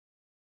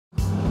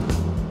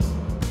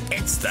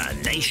It's the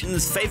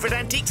nation's favourite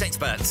antiques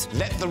experts.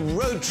 Let the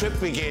road trip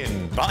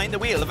begin. Behind the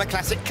wheel of a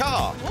classic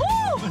car.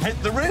 Woo! Hit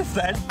the roof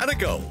then. And a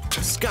goal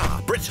to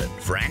scar Britain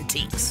for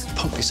antiques.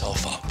 Pump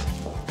yourself up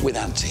with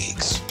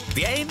antiques.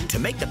 The aim to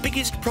make the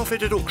biggest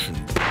profit at auction.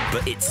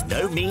 But it's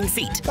no mean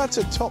feat. That's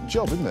a top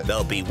job, isn't it?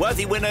 There'll be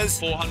worthy winners.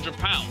 £400.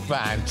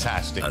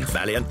 Fantastic. And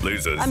valiant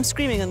losers. I'm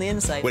screaming on the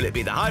inside. Will it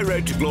be the high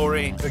road to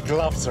glory? The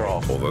gloves are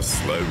off. Or the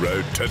slow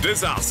road to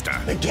disaster?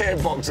 The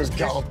gearbox has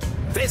gone.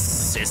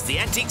 This is the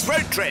Antiques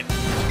Road Trip.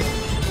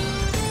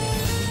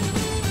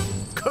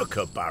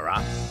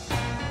 Kookaburra.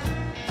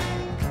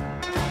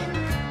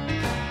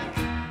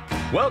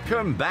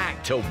 Welcome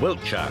back to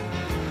Wiltshire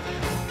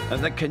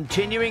and the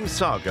continuing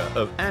saga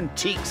of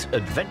antiques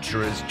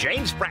adventurers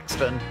James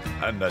Braxton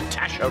and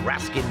Natasha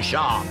Raskin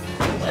Sharp.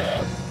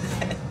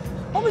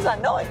 What was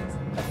that noise?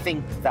 I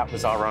think that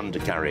was our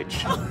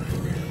undercarriage.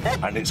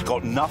 And it's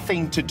got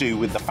nothing to do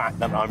with the fact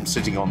that I'm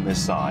sitting on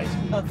this side.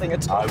 Nothing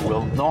at all. I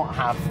will not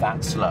have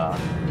that slur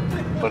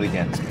put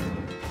against me.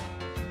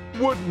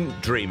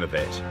 Wouldn't dream of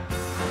it.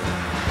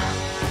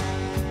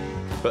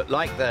 But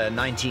like the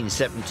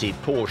 1970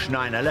 Porsche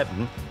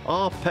 911,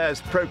 our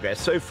pair's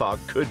progress so far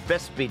could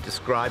best be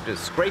described as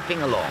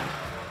scraping along.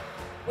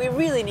 We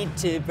really need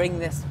to bring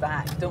this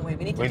back, don't we?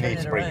 We need to turn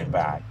it bring around. it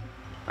back.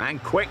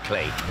 And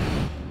quickly.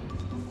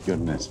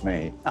 Goodness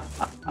me.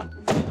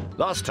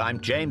 Last time,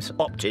 James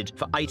opted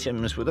for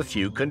items with a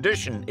few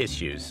condition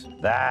issues.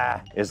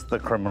 There is the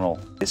criminal.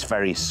 His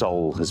very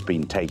soul has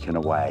been taken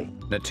away.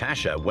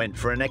 Natasha went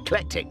for an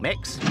eclectic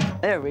mix,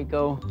 There we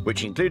go.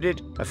 which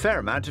included a fair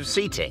amount of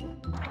seating.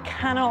 I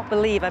cannot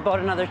believe I bought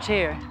another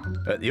chair.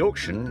 At the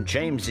auction,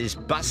 James's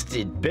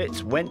busted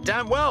bits went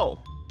down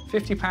well.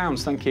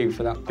 £50, thank you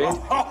for that bid.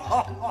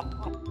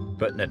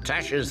 But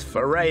Natasha's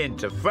foray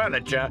into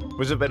furniture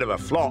was a bit of a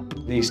flop.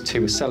 These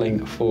two are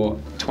selling for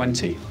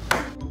 20.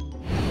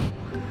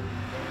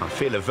 I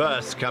feel a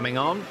verse coming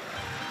on.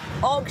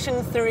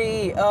 Auction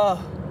 3,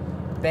 oh,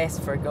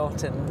 best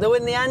forgotten. Though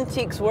in the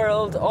antiques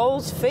world,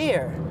 all's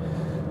fair.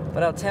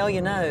 But I'll tell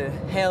you now,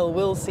 hell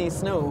will see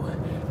snow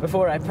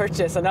before I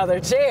purchase another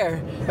chair.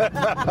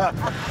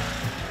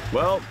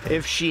 Well,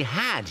 if she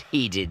had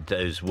heeded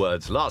those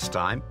words last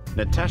time,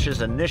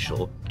 Natasha's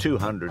initial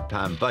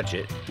 £200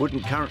 budget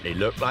wouldn't currently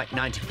look like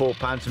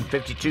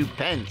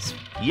 £94.52.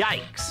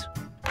 Yikes!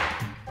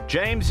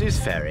 James is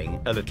faring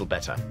a little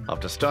better.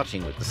 After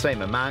starting with the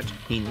same amount,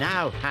 he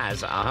now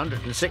has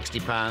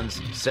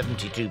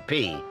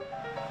 £160.72.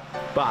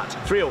 But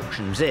 3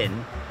 auctions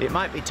in, it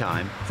might be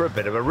time for a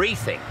bit of a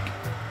rethink.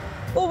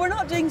 Well, we're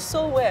not doing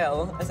so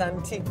well as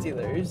antique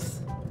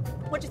dealers.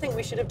 What do you think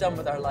we should have done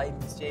with our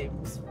lives,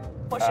 James?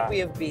 What should we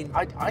have been?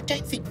 I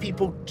don't think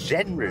people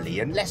generally,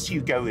 unless you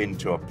go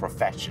into a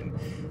profession,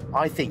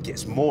 I think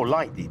it's more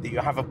likely that you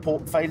have a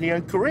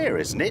portfolio career,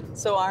 isn't it?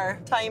 So our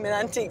time in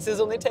antiques is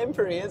only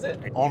temporary, is it?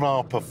 On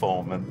our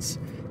performance,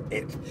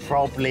 it's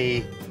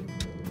probably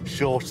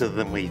shorter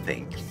than we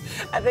think.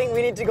 I think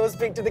we need to go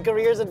speak to the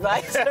careers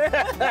advisor.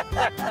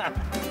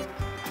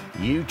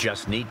 You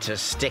just need to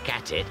stick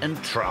at it and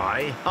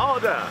try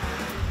harder.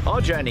 Our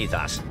journey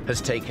thus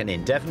has taken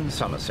in Devon,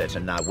 Somerset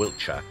and now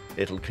Wiltshire.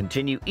 It'll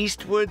continue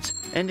eastwards,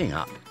 ending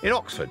up in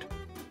Oxford.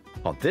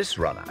 On this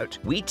run-out,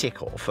 we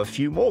tick off a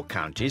few more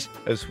counties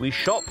as we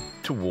shop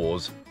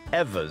towards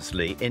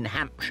Eversley in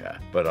Hampshire.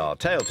 But our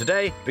tale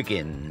today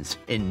begins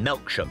in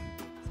Melksham.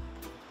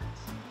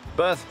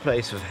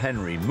 Birthplace of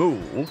Henry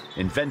Moule,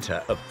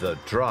 inventor of the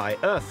dry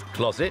earth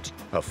closet,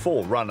 a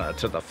forerunner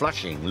to the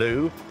Flushing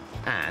loo,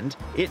 and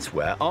it's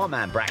where our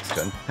man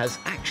Braxton has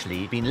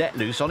actually been let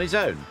loose on his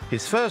own.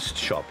 His first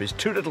shop is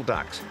Two Little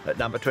Ducks at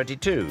number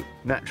 22,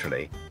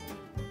 naturally.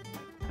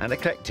 An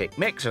eclectic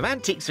mix of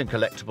antiques and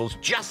collectibles,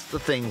 just the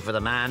thing for the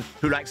man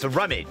who likes a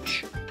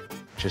rummage.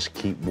 Just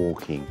keep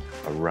walking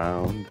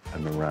around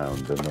and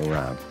around and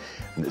around.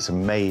 And it's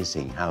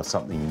amazing how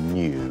something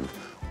new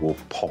will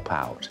pop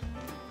out.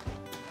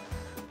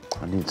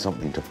 I need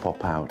something to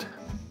pop out.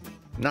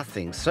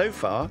 Nothing so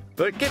far,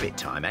 but give it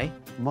time, eh?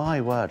 My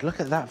word, look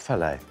at that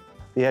fellow.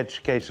 The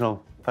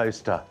educational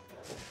poster.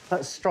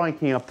 That's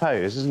striking a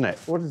pose, isn't it?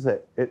 What is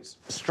it? It's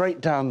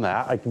straight down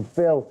there. I can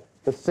feel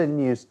the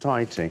sinews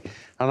tightening.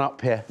 And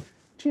up here,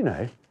 do you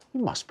know, he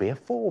must be a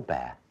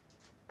forebear.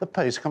 The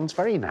pose comes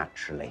very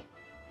naturally.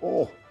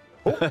 Oh.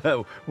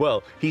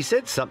 Well, he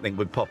said something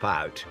would pop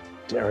out.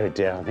 Dear, oh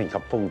dear, I think I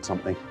pulled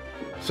something.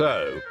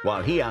 So,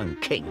 while he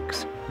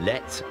unkinks,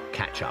 let's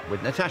catch up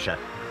with Natasha,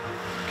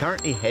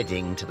 currently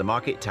heading to the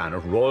market town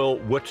of Royal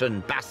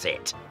Wootton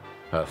Bassett.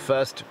 Her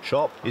first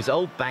shop is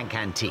Old Bank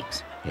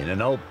Antiques, in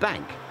an old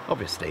bank,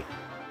 obviously.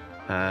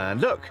 And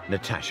look,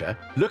 Natasha,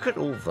 look at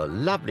all the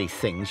lovely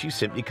things you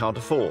simply can't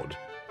afford.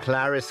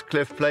 Claris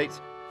cliff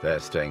plates, they're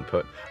staying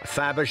put. A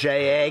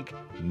Fabergé egg,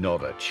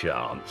 not a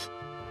chance.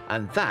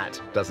 And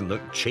that doesn't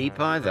look cheap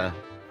either.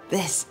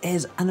 This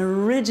is an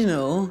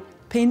original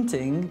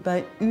painting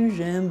by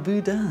Eugène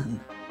Boudin.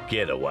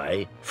 Get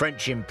away.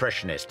 French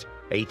Impressionist,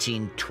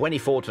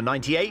 1824 to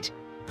 98.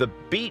 The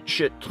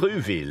beach at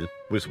Trouville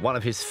was one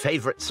of his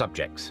favourite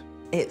subjects.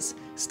 It's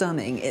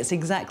stunning. It's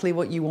exactly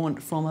what you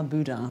want from a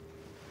Buddha.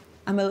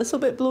 I'm a little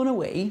bit blown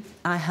away.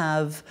 I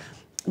have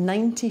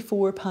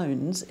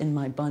 £94 in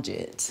my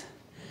budget.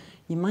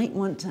 You might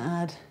want to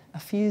add a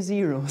few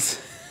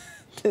zeros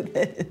to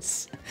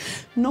this.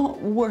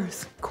 Not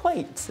worth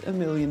quite £1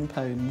 million,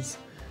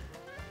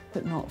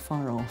 but not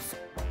far off.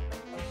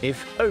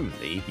 If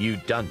only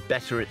you'd done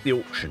better at the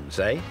auctions,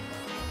 eh?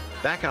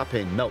 Back up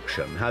in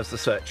Melksham, how's the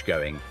search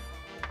going?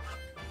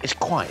 It's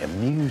quite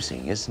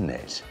amusing, isn't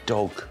it?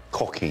 Dog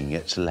cocking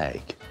its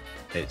leg.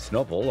 It's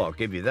novel, I'll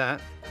give you that.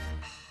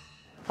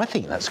 I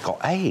think that's got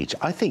age.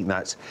 I think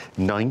that's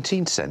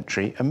 19th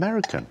century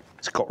American.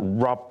 It's got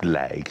rubbed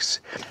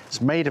legs.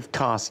 It's made of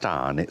cast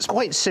iron. It's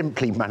quite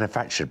simply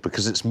manufactured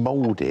because it's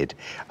moulded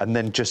and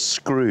then just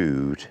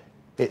screwed.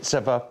 It's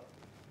of a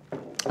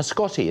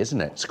Scottie,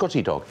 isn't it?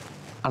 Scottie dog.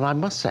 And I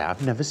must say,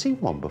 I've never seen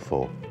one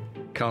before.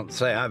 Can't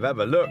say I've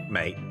ever looked,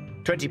 mate.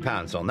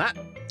 £20 on that.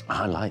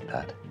 I like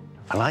that.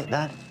 I like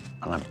that,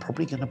 and I'm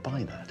probably going to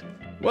buy that.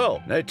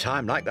 Well, no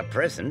time like the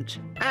present.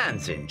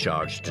 Anne's in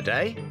charge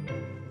today.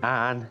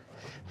 Anne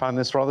found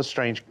this rather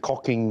strange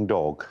cocking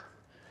dog.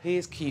 He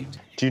is cute.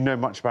 Do you know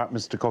much about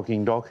Mr.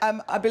 Cocking Dog?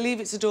 I believe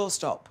it's a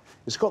doorstop.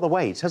 It's got the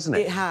weight, hasn't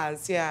it? It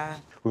has, yeah.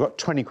 We've got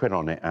 20 quid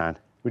on it, Anne.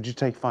 Would you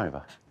take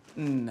 £5?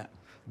 No.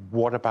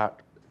 What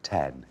about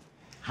 10?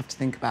 I have to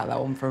think about that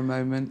one for a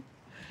moment.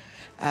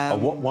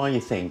 While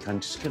you think, I'm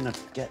just going to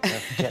get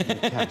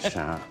the cash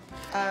out.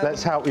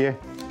 Let's help you.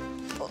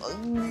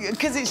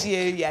 Because it's you,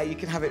 yeah, you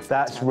can have it for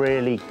That's 10.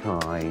 really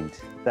kind.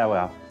 There we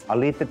are. I'll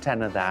leave the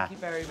tenner there. Thank you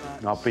very much.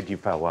 And I'll bid you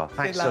farewell.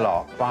 Thanks Good a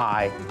luck. lot.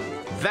 Bye.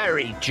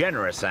 Very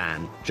generous,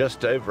 Anne.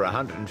 Just over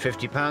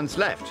 £150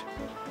 left.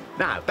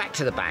 Now, back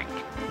to the bank,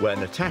 where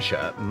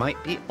Natasha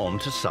might be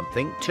onto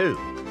something too.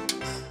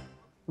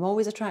 I'm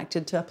always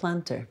attracted to a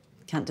planter.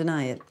 Can't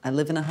deny it. I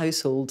live in a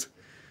household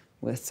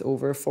with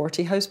over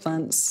 40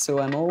 houseplants, so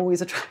I'm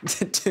always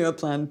attracted to a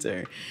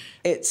planter.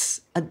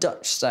 It's a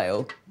Dutch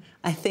style.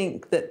 I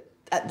think that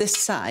at this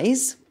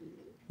size,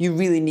 you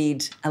really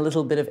need a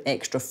little bit of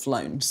extra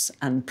flounce,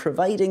 and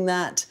providing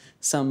that,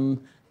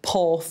 some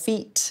paw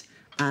feet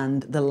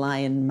and the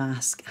lion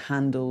mask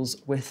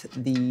handles with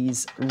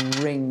these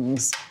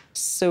rings.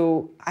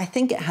 So I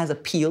think it has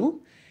appeal.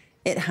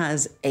 It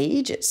has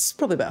age. It's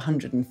probably about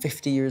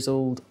 150 years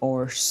old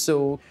or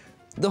so.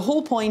 The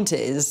whole point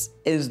is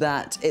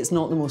that it's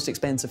not the most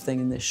expensive thing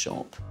in this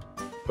shop.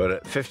 But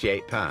at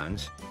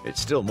 £58,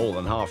 it's still more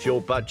than half your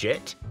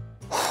budget.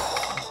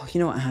 You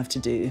know what I have to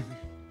do?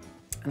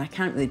 And I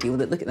can't really deal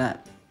with it. Look at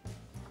that.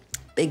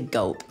 Big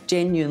gulp.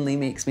 Genuinely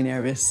makes me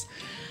nervous.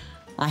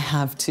 I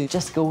have to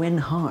just go in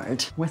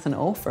hard with an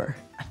offer.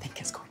 I think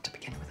it's going to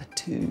begin with a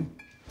 2.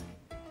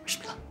 Wish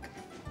me luck.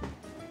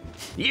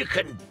 You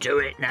can do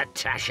it,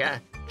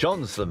 Natasha.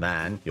 John's the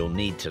man you'll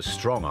need to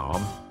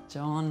strong-arm.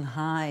 John,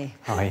 hi.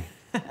 Hi.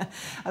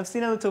 I've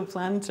seen a little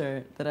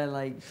planter that I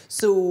like.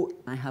 So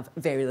I have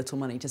very little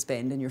money to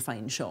spend in your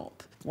fine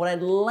shop. What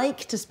I'd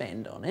like to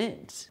spend on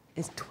it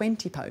is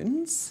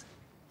 £20.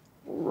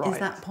 Right. Is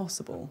that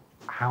possible?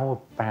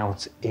 How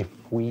about if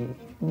we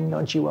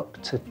nudge you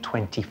up to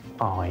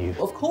 25?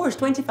 Of course,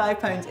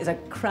 £25 is a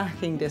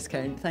cracking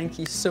discount. Thank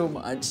you so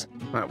much.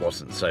 That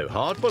wasn't so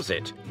hard, was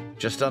it?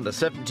 Just under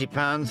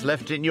 £70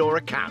 left in your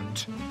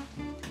account.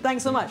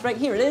 Thanks so much. Right,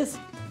 here it is.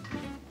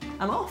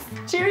 I'm off.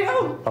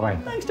 Cheerio. Bye-bye.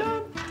 Thanks,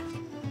 John.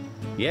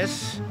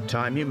 Yes,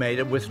 time you made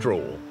a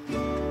withdrawal.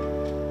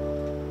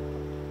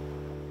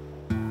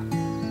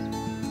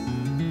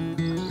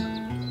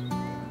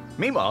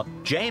 Meanwhile,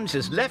 James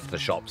has left the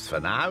shops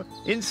for now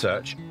in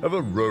search of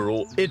a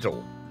rural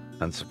idyll.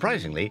 And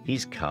surprisingly,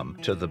 he's come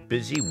to the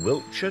busy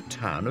Wiltshire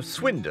town of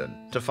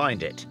Swindon to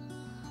find it.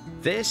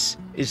 This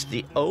is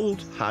the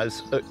old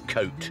house at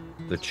Cote,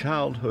 the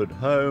childhood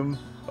home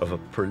of a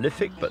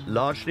prolific but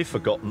largely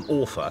forgotten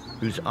author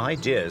whose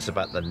ideas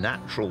about the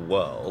natural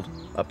world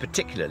are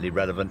particularly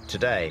relevant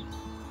today.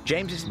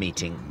 James is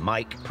meeting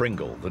Mike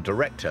Pringle, the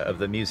director of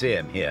the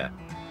museum here.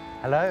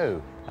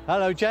 Hello.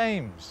 Hello,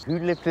 James. Who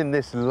lived in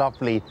this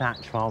lovely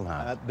thatched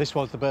farmhouse? This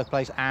was the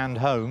birthplace and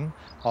home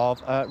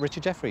of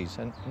Richard Jefferies,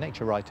 a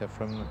nature writer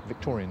from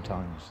Victorian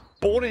times.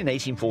 Born in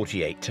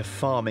 1848 to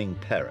farming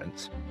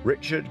parents,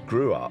 Richard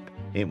grew up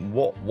in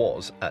what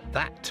was, at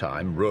that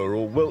time,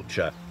 rural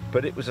Wiltshire,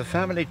 but it was a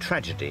family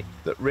tragedy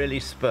that really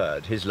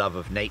spurred his love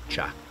of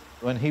nature.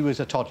 When he was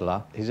a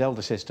toddler, his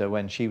elder sister,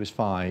 when she was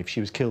 5, she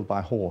was killed by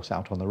a horse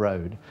out on the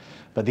road.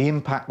 But the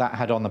impact that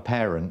had on the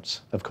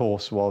parents, of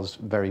course, was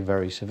very,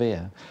 very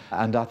severe.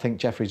 And I think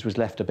Jefferies was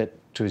left a bit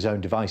to his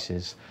own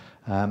devices.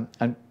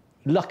 And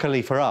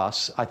luckily for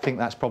us, I think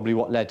that's probably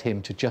what led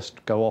him to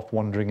just go off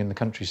wandering in the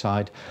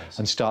countryside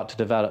and start to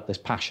develop this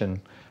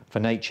passion for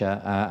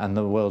nature and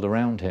the world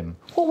around him.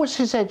 What was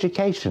his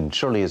education?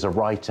 Surely as a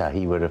writer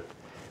he would have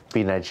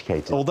been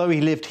educated. Although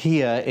he lived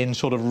here in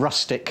sort of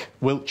rustic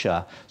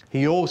Wiltshire,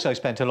 he also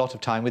spent a lot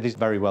of time with his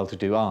very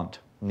well-to-do aunt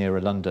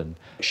nearer London.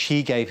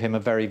 She gave him a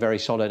very, very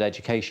solid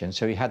education,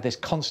 so he had this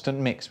constant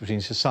mix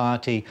between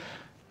society,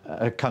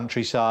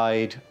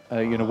 countryside,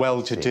 you know,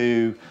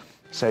 well-to-do,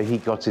 So he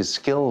got his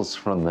skills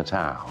from the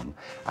town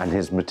and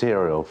his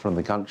material from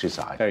the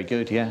countryside. Very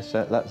good, yes.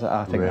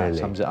 I think that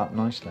sums it up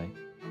nicely.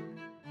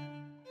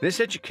 This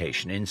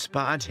education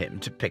inspired him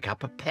to pick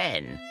up a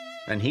pen,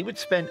 and he would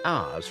spend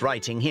hours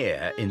writing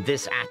here in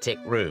this attic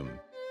room.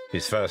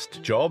 His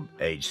first job,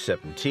 aged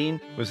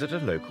 17, was at a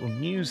local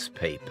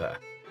newspaper.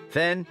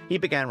 Then he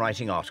began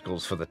writing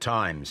articles for the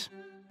Times.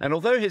 And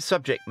although his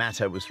subject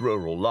matter was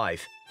rural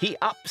life, he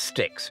upped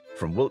sticks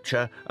from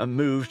Wiltshire and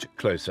moved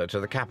closer to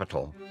the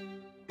capital.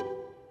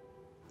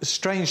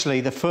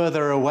 Strangely, the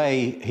further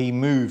away he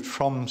moved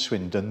from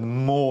Swindon, the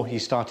more he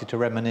started to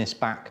reminisce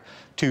back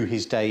to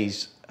his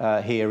days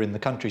here in the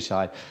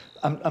countryside.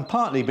 And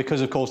partly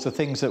because, of course, the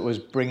things that was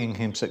bringing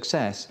him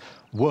success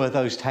were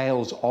those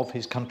tales of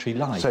his country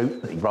life. So,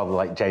 rather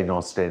like Jane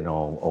Austen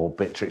or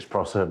Beatrix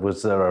Potter,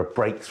 was there a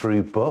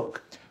breakthrough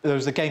book? There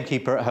was the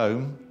gamekeeper at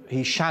home.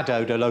 He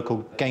shadowed a local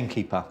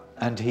gamekeeper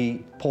and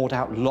he poured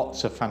out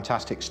lots of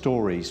fantastic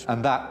stories,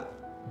 and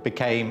that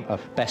became a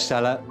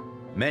bestseller.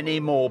 Many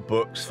more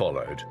books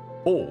followed,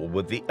 all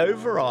with the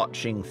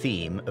overarching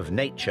theme of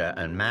nature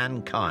and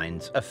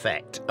mankind's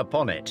effect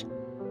upon it.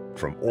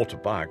 From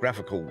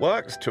autobiographical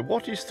works to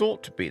what is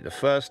thought to be the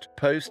first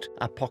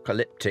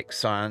post-apocalyptic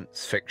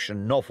science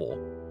fiction novel.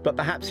 But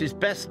perhaps his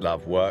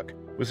best-loved work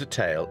was a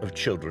tale of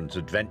children's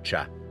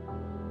adventure.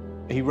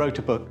 He wrote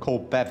a book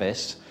called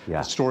Bevis,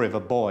 The Story of a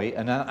Boy,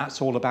 and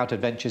that's all about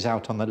adventures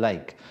out on the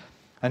lake.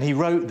 And he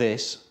wrote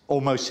this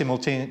almost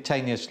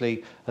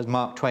simultaneously as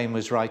Mark Twain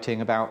was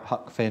writing about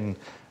Huck Finn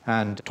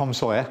and Tom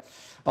Sawyer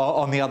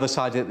on the other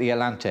side of the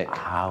Atlantic.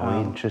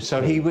 How interesting.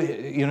 So he,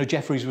 you know,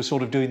 Jeffries was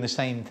sort of doing the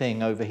same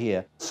thing over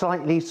here.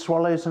 Slightly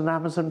Swallows and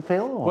Amazon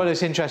feel? Or? Well,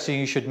 it's interesting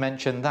you should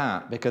mention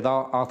that, because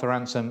Arthur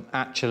Ransom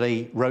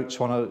actually wrote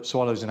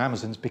Swallows and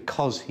Amazons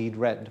because he'd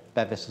read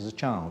Bevis as a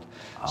child.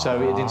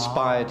 So it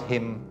inspired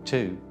him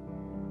too.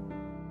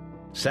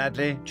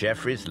 Sadly,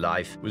 Jeffries'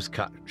 life was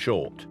cut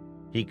short.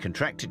 He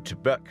contracted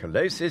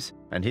tuberculosis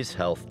and his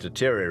health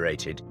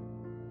deteriorated.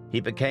 He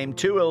became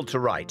too ill to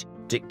write,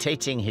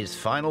 dictating his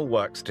final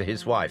works to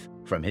his wife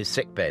from his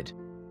sickbed.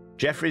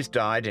 Jeffries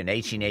died in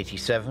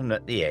 1887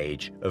 at the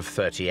age of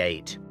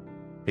 38.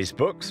 His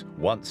books,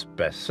 once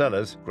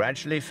bestsellers,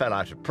 gradually fell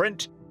out of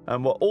print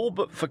and were all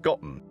but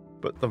forgotten.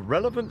 But the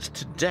relevance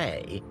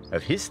today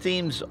of his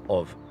themes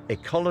of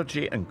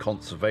ecology and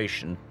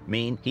conservation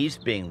mean he's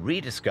being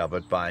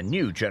rediscovered by a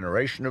new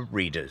generation of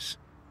readers.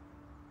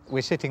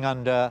 We're sitting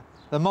under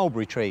the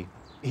mulberry tree.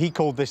 He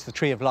called this the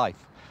Tree of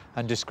Life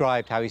and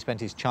described how he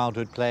spent his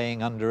childhood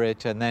playing under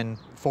it and then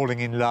falling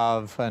in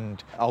love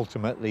and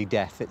ultimately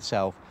death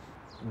itself.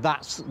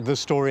 That's the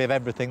story of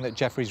everything that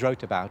Jeffries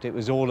wrote about. It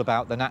was all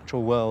about the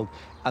natural world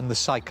and the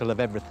cycle of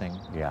everything.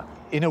 Yeah.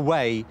 In a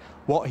way,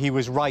 what he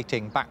was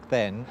writing back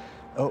then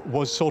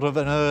was sort of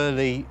an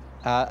early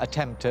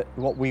attempt at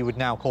what we would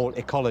now call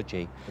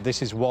ecology.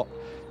 This is what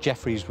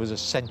Jeffries was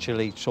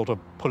essentially sort of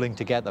pulling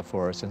together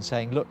for us and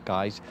saying, look,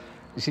 guys,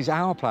 this is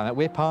our planet,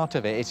 we're part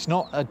of it. It's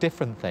not a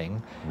different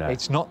thing. No.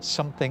 It's not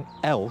something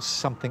else,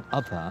 something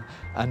other,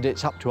 and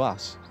it's up to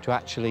us to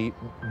actually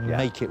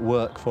make it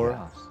work for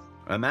us.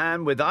 A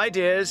man with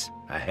ideas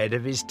ahead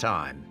of his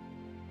time.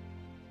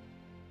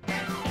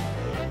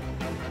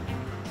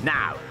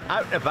 Now,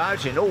 out and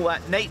about in all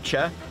that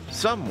nature,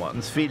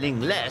 someone's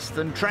feeling less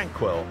than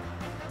tranquil.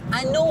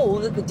 I know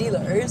that the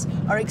dealers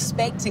are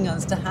expecting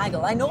us to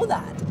haggle. I know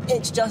that.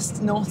 It's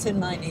just not in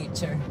my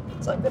nature.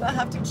 So I'm going to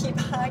have to keep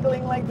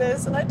haggling like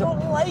this, and I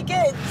don't like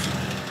it.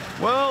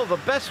 Well, the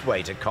best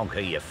way to conquer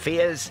your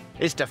fears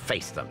is to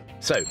face them.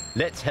 So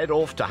let's head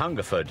off to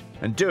Hungerford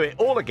and do it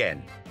all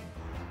again.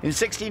 In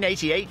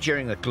 1688,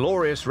 during the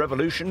Glorious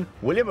Revolution,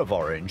 William of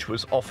Orange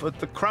was offered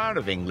the crown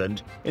of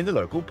England in the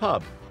local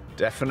pub.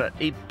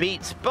 Definitely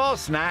beats bar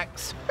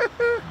snacks.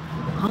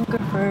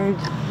 Hungerford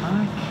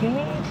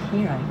Arcade,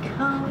 here I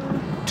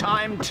come.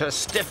 Time to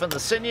stiffen the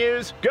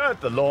sinews, gird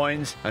the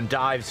loins, and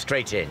dive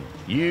straight in.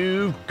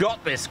 You've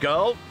got this,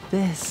 girl.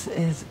 This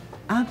is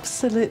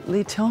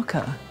absolutely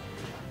chocker.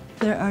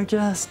 There are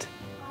just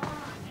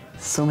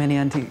so many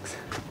antiques.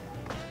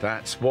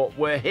 That's what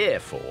we're here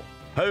for.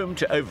 Home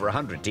to over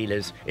 100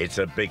 dealers, it's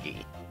a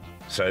biggie.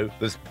 So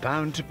there's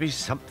bound to be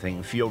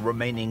something for your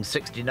remaining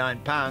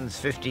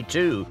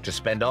 £69.52 to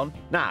spend on.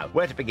 Now,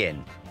 where to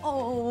begin?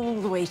 All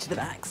the way to the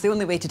back. It's the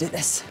only way to do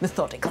this,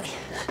 methodically.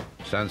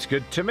 Sounds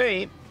good to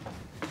me.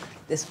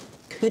 This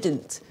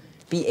couldn't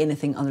be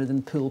anything other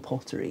than pool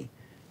pottery.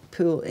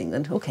 Pool,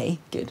 England, OK,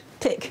 good.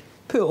 Tick.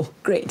 Pool,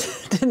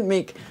 great. Didn't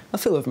make a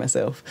fool of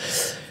myself.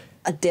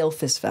 A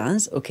Delphis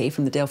vase, OK,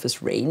 from the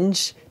Delphis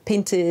range,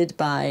 painted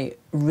by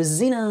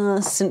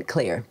Rosina St.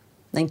 Clair,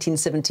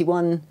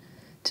 1971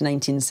 to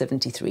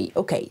 1973.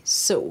 OK,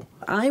 so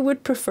I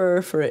would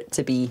prefer for it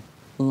to be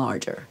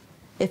larger.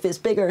 If it's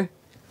bigger,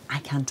 I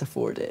can't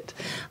afford it.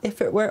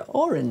 If it were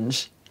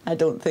orange, I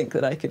don't think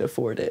that I could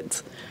afford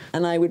it.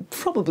 And I would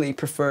probably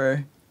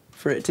prefer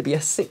for it to be a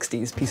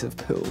 60s piece of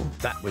pool.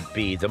 That would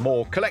be the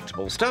more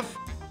collectible stuff.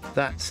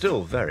 That's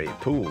still very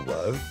pool,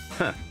 though.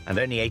 Huh, and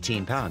only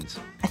 £18.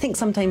 I think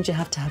sometimes you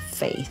have to have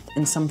faith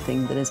in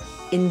something that is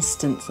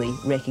instantly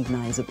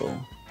recognisable.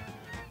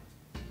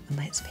 And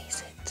let's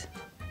face it,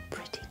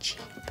 pretty cheap.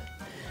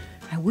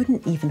 I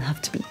wouldn't even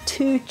have to be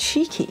too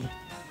cheeky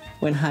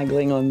when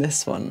haggling on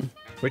this one.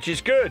 Which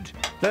is good.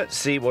 Let's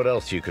see what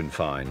else you can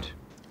find.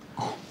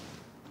 Oh.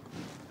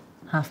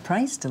 Half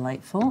price,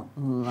 delightful.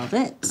 Love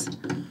it.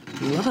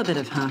 Love a bit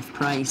of half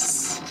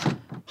price.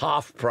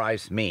 Half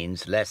price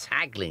means less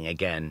haggling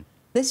again.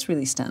 This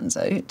really stands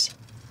out.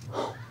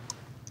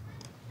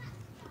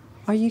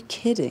 Are you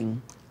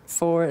kidding?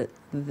 For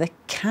the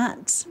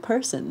cat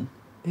person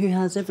who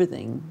has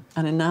everything,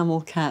 an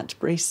enamel cat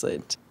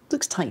bracelet.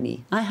 Looks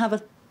tiny. I have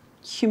a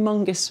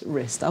humongous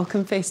wrist. I'll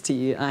confess to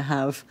you,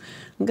 I'm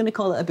going to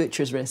call it a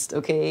butcher's wrist,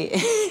 OK?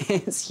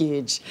 It's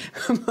huge.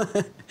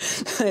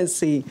 Let's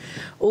see.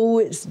 Oh,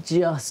 it's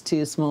just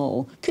too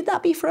small. Could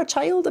that be for a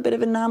child? A bit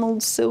of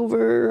enamelled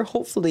silver,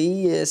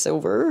 hopefully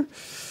silver.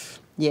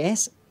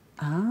 Yes.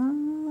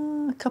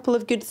 A couple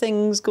of good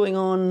things going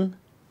on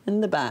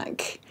in the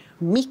back.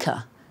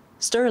 Mika,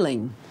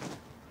 sterling,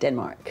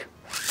 Denmark.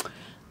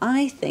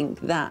 I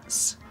think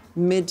that's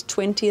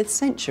mid-20th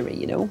century,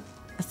 you know.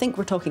 I think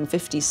we're talking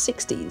 50s,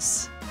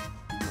 60s.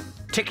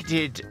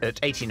 Ticketed at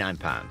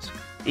 £89.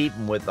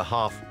 Even with the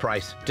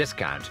half-price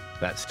discount,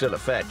 that's still a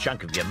fair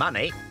chunk of your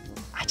money.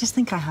 I just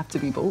think I have to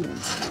be bold.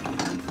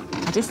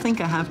 I just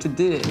think I have to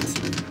do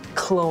it.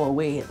 Claw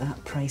away at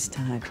that price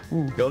tag.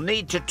 You'll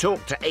need to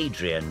talk to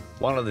Adrian,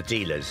 one of the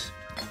dealers.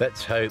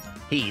 Let's hope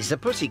he's a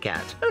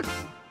pussycat.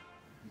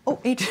 Oh,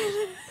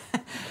 Adrian.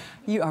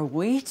 You are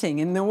waiting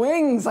in the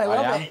wings. I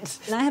love it.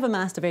 And I have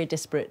amassed a very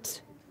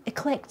disparate,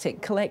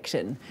 eclectic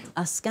collection.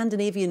 A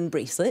Scandinavian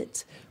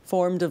bracelet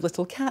formed of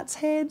little cat's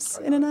heads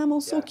in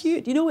enamel. So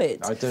cute. You know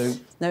it? I do.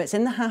 Now, it's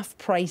in the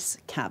half-price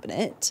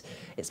cabinet.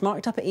 It's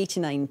marked up at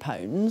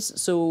 £89.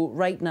 So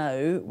right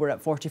now, we're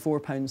at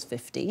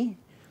 £44.50.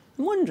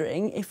 I'm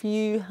wondering if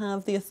you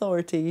have the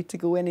authority to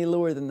go any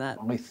lower than that.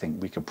 I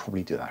think we could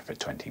probably do that for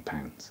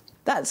 £20.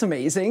 That's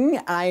amazing.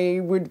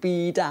 I would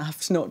be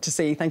daft not to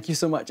say thank you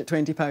so much at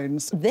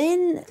 £20.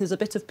 Then there's a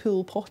bit of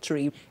pool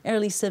pottery.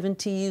 Early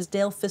 70s,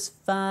 Delphus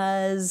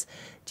vase.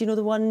 Do you know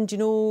the one? Do you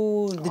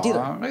know the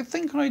dealer? I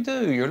think I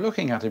do. You're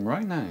looking at him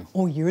right now.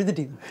 Oh, you're the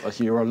dealer. That's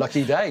your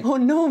lucky day. Oh,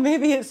 no,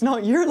 maybe it's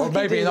not your lucky day.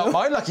 Or maybe not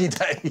my lucky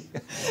day.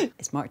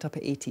 It's marked up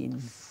at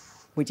 18.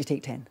 Would you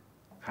take 10?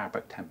 How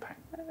about £10?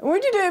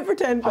 Would you do it for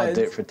 £10? I'll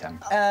do it for 10.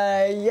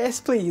 Yes,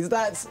 please.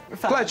 That's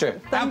fab.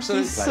 Pleasure. Absolute pleasure. Thank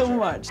you so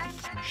much.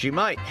 She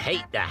might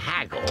hate the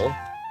haggle,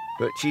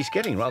 but she's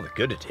getting rather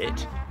good at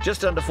it.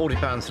 Just under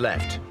 £40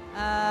 left.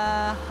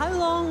 How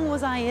long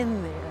was I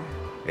in there?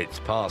 It's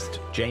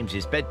past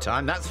James's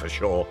bedtime, that's for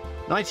sure.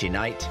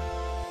 Nighty-night.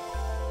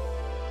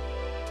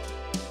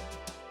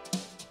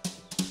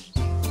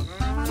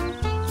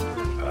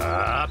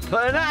 Up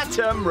and at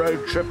 'em,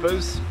 road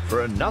trippers,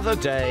 for another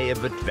day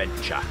of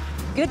adventure.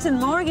 Guten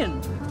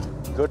Morgen.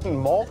 Guten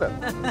Morgen.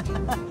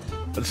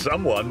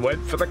 Someone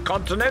went for the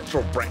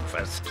continental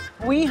breakfast.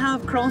 We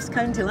have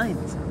cross-county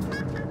lines.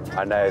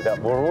 I know that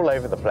we're all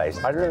over the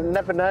place. I've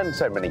never known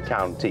so many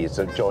counties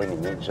are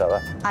joining each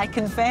other. I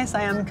confess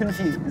I am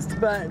confused,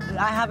 but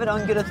I have it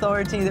on good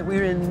authority that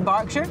we're in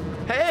Berkshire.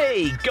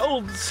 Hey,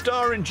 gold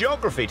star in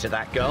geography to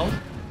that girl.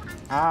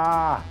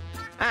 Ah.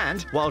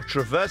 And while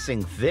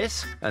traversing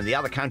this and the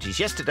other counties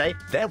yesterday,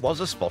 there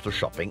was a spot of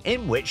shopping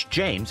in which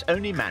James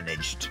only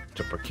managed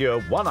to procure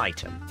one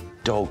item.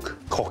 Dog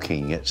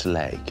cocking its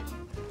leg.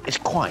 It's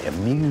quite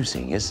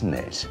amusing, isn't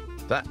it?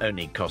 That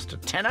only cost a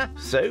tenner,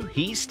 so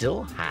he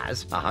still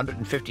has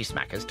 150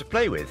 smackers to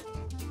play with.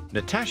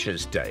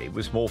 Natasha's day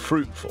was more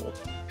fruitful.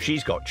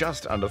 She's got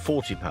just under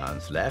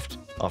 £40 left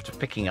after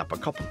picking up a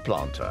copper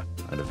planter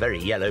and a very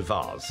yellow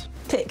vase.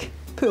 Tick.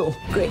 Pool.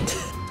 Great.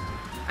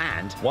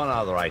 And one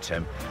other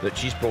item that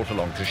she's brought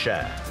along to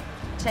share.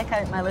 Check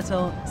out my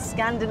little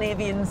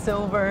Scandinavian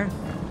silver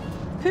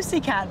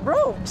pussycat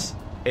brooch.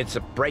 It's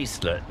a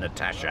bracelet,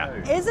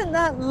 Natasha. Isn't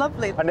that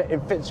lovely? And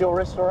it fits your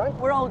wrist all right?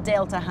 We're all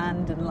dealt a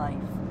hand in life.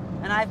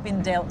 And I've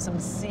been dealt some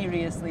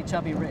seriously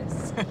chubby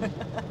wrists.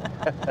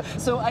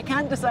 So I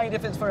can't decide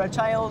if it's for a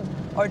child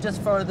or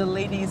just for the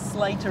lady's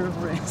slighter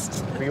of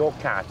wrist. For your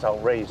cat, I'll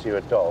raise you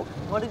a dog.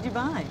 What did you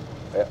buy?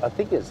 I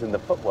think it's in the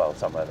footwell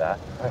somewhere there.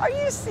 Are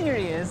you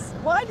serious?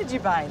 Why did you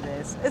buy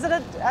this? Is it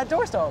a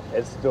doorstop?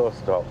 It's a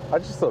doorstop. I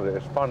just thought it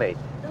was funny.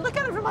 Look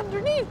at it from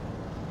underneath.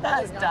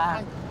 That's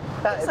damn.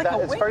 That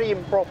is very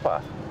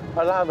improper.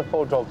 Allow the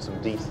poor dog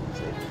some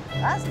decency.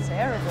 That's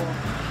terrible.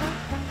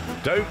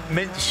 Don't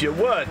mince your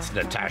words,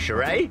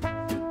 Natasha, eh?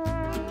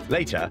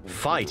 Later,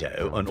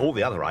 Fido and all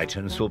the other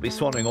items will be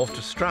swanning off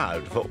to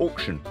Stroud for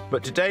auction.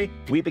 But today,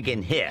 we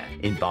begin here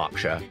in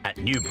Berkshire at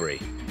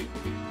Newbury.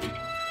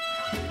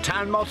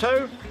 Town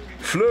motto?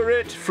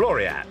 Fluorit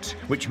Floriat,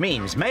 which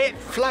means may it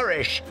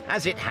flourish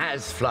as it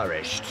has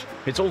flourished.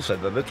 It's also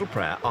the little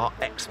prayer our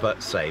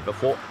experts say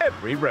before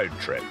every road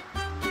trip.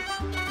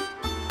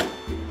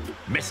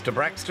 Mr.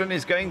 Braxton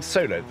is going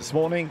solo this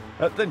morning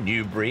at the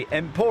Newbury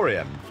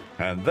Emporium.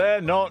 And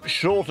they're not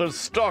short of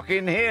stock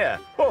in here.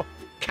 Oh,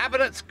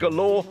 cabinets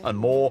galore and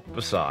more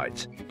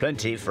besides.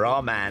 Plenty for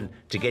our man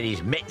to get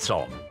his mitts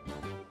on.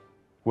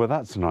 Well,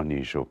 that's an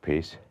unusual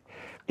piece.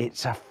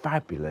 It's a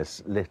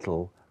fabulous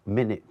little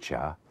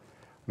miniature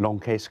long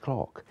case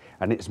clock,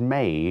 and it's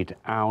made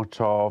out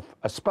of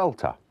a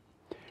spelter,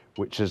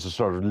 which is a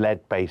sort of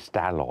lead-based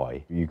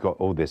alloy. You've got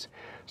all this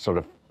sort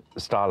of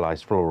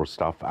stylized floral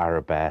stuff,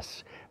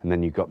 arabesque, and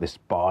then you've got this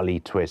barley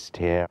twist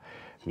here.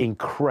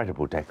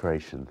 Incredible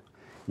decoration.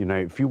 You know,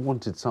 if you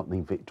wanted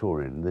something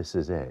Victorian, this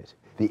is it.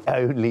 The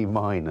only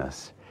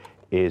minus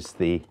is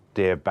the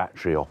dear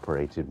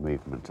battery-operated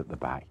movement at the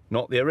back.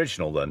 Not the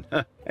original, then.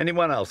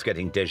 Anyone else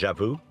getting déjà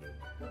vu?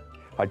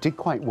 I did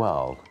quite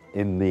well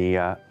in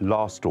the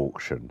last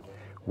auction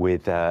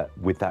with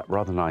that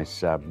rather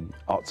nice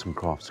arts and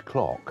crafts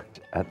clock.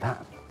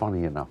 That,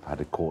 funny enough,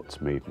 had a quartz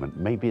movement.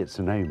 Maybe it's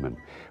an omen,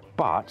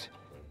 but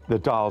the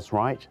dial's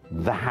right,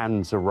 the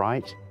hands are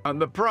right.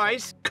 And the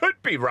price could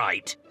be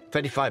right.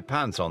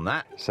 £35 on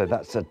that. So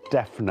that's a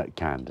definite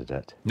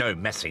candidate. No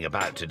messing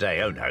about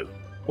today, oh no.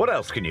 What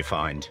else can you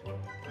find?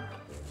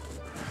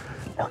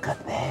 Look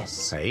at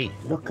this. Hey.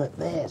 Look at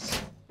this.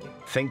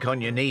 Think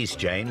on your knees,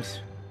 James.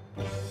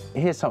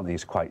 Here's something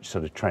that's quite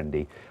sort of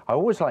trendy. I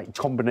always like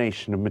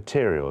combination of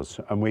materials,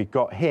 and we've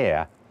got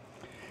here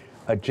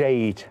a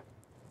jade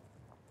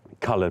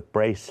coloured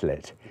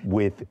bracelet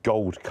with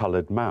gold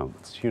coloured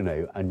mounts, you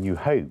know, and you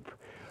hope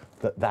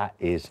that that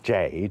is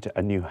jade,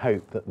 and you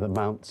hope that the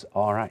mounts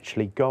are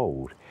actually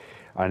gold.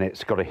 And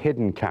it's got a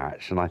hidden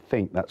catch, and I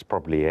think that's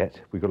probably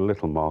it. We've got a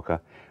little marker,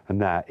 and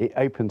there, it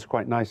opens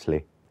quite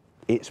nicely.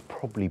 It's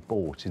probably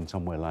bought in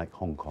somewhere like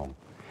Hong Kong.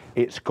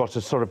 It's got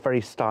a sort of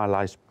very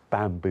stylized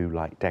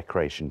bamboo-like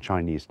decoration,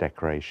 Chinese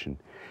decoration,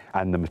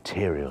 and the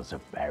materials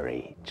are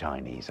very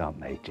Chinese,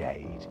 aren't they,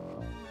 jade?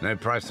 No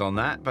price on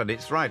that, but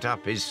it's right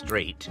up his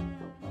street.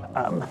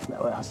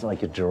 That's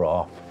like a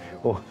giraffe,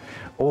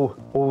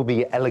 or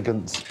the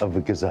elegance of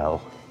a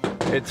gazelle.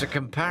 It's a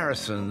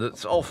comparison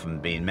that's often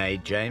been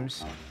made,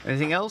 James.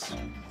 Anything else?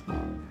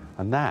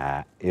 And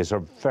that is a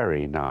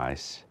very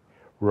nice,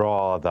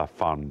 rather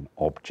fun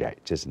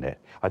object, isn't it?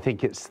 I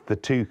think it's the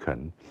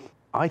toucan.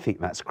 I think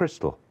that's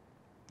crystal.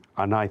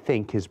 And I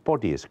think his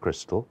body is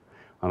crystal,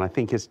 and I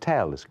think his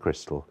tail is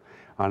crystal.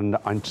 And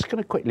I'm just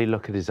going to quickly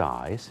look at his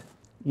eyes.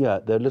 Yeah,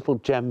 they're little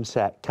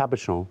gem-set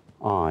cabochon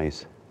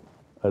eyes.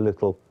 A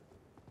little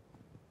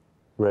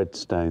red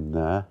stone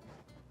there.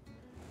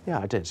 Yeah,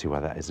 I don't see why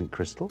that isn't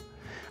crystal.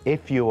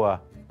 If you were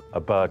a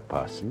bird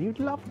person, you'd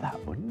love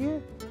that, wouldn't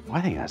you? I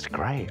think that's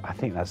great. I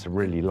think that's a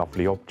really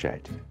lovely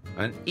object.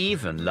 And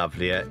even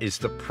lovelier is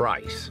the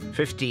price,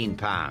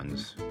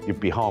 £15. You'd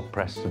be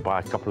hard-pressed to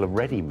buy a couple of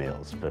ready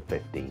meals for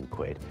 15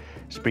 quid.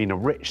 It's been a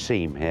rich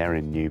seam here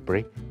in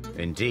Newbury.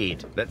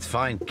 Indeed. Let's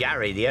find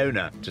Gary, the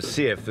owner, to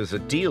see if there's a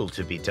deal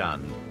to be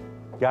done.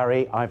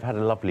 Gary, I've had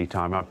a lovely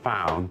time. I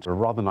found a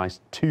rather nice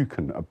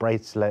toucan, a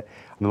bracelet,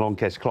 and a long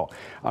case clock.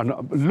 And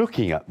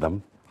looking at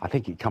them, I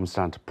think it comes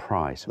down to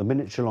price. The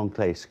miniature long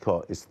case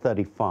clock is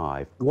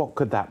 35. What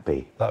could that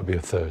be? That'd be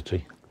a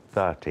 30.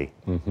 30.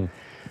 Mm-hmm.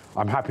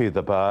 I'm happy with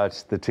the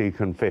birds, the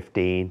toucan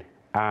 15,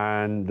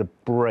 and the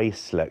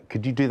bracelet.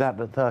 Could you do that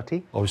at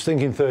 30? I was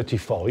thinking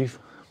 35,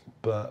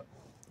 but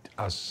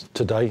as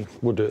today,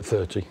 we'll do it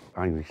 30.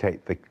 I'm going to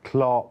take the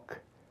clock,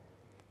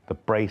 the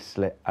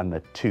bracelet, and the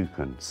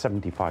toucan,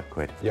 75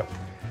 quid. Yep.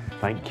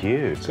 Thank you.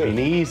 It's been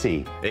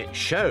easy. It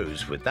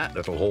shows with that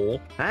little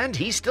haul, and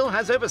he still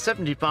has over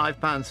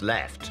 £75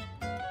 left.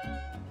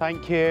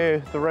 Thank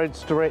you. The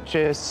road's to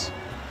riches.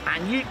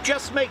 And you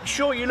just make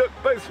sure you look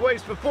both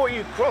ways before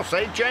you cross,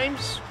 eh,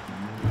 James?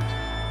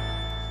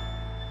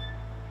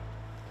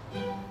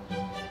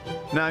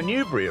 Now,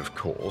 Newbury, of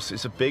course,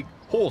 is a big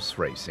horse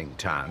racing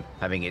town,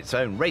 having its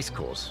own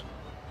racecourse.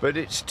 But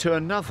it's to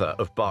another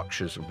of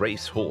Berkshire's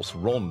racehorse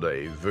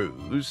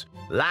rendezvous,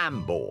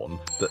 Lambourne,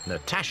 that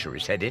Natasha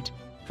is headed.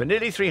 For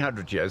nearly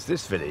 300 years,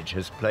 this village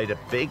has played a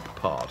big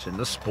part in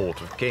the sport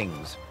of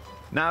kings.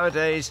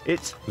 Nowadays,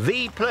 it's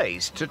the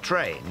place to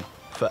train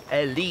for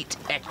elite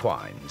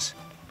equines,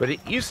 but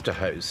it used to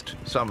host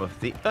some of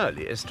the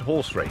earliest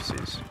horse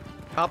races.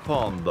 Up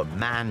on the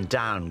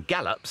man-down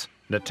gallops,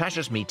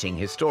 Natasha's meeting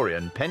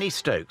historian Penny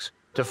Stokes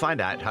to find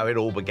out how it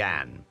all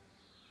began.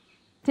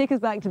 Take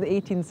us back to the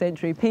 18th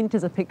century. Paint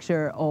us a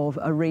picture of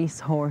a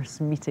racehorse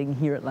meeting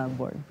here at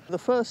Lambourne. The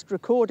first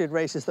recorded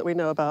races that we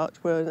know about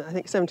were, I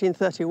think,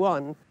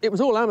 1731. It was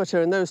all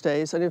amateur in those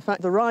days, and in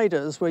fact the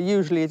riders were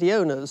usually the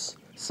owners,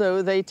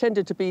 so they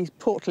tended to be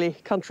portly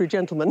country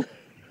gentlemen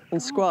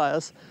and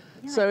squires.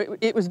 So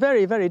it was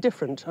very, very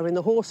different. I mean,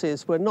 the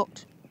horses were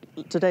not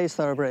today's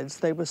thoroughbreds.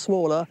 They were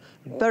smaller,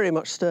 very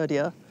much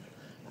sturdier,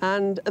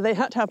 and they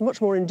had to have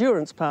much more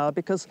endurance power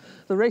because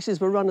the races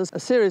were run as a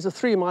series of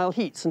 3-mile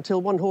heats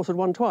until one horse had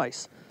won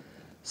twice.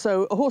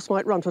 So a horse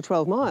might run for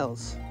 12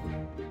 miles.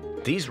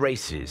 These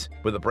races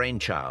were the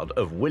brainchild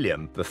of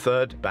William, the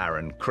 3rd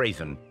Baron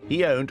Craven.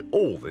 He owned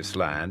all this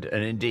land,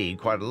 and indeed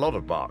quite a lot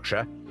of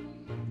Berkshire.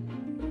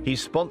 He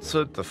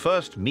sponsored the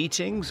first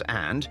meetings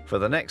and, for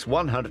the next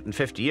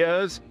 150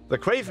 years, the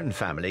Craven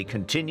family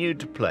continued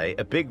to play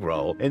a big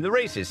role in the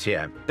races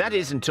here. That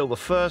is until the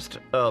first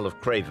Earl of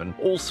Craven,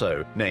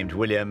 also named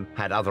William,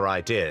 had other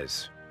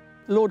ideas.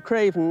 Lord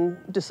Craven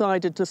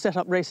decided to set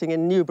up racing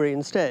in Newbury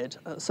instead,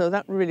 so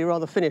that really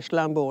rather finished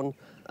Lambourne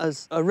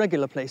as a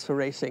regular place for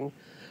racing.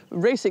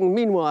 Racing,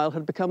 meanwhile,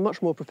 had become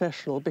much more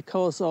professional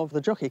because of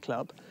the Jockey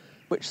Club,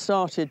 which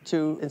started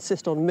to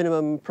insist on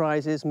minimum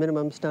prizes,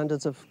 minimum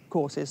standards of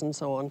courses and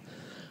so on.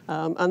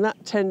 And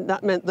that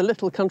meant the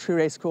little country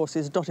race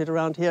courses dotted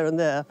around here and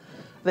there,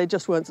 they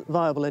just weren't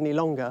viable any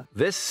longer.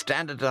 This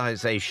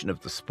standardisation of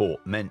the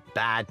sport meant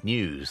bad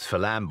news for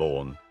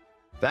Lambourne.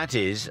 That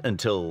is,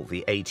 until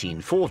the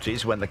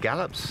 1840s, when the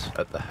gallops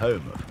at the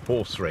home of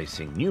horse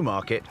racing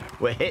Newmarket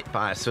were hit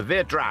by a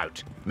severe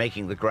drought,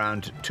 making the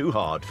ground too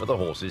hard for the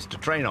horses to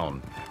train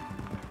on.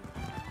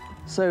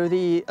 So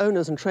the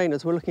owners and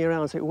trainers were looking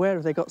around and saying, where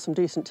have they got some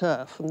decent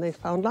turf? And they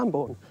found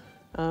Lambourne.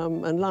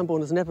 And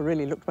Lambourne has never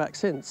really looked back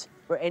since.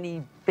 Were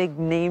any big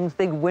names,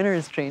 big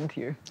winners trained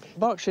here?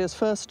 Berkshire's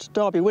first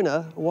Derby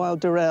winner,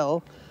 Wild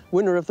Durrell,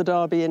 winner of the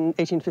Derby in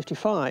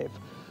 1855,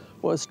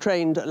 was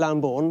trained at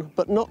Lambourne,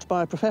 but not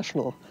by a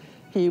professional.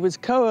 He was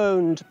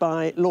co-owned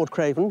by Lord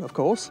Craven, of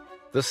course.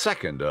 The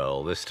second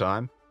Earl this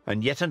time,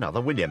 and yet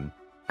another William.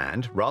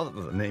 And rather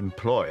than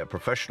employ a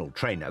professional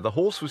trainer, the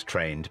horse was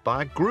trained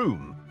by a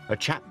groom, a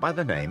chap by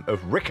the name of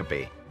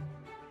Rickaby.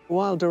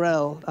 Wild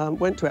Durrell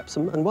went to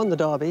Epsom and won the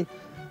Derby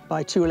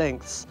by 2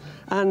 lengths.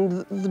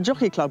 And the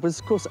Jockey Club was,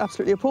 of course,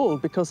 absolutely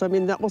appalled because, I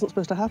mean, that wasn't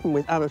supposed to happen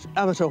with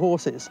amateur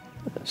horses.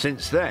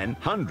 Since then,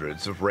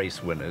 hundreds of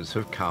race winners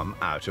have come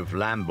out of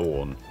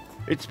Lambourne.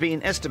 It's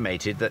been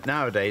estimated that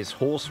nowadays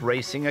horse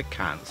racing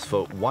accounts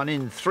for 1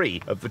 in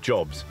 3 of the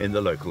jobs in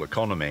the local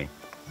economy.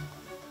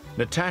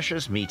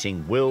 Natasha's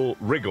meeting Will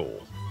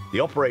Wriggle, the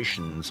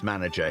operations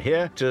manager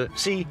here, to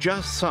see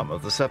just some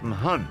of the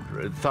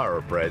 700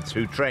 thoroughbreds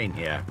who train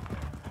here.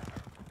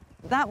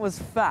 That was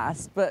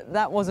fast, but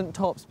that wasn't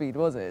top speed,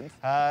 was it?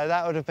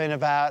 That would have been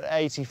about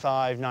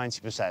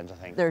 85–90%, I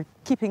think. They're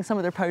keeping some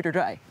of their powder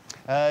dry?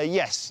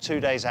 Yes, 2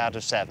 days out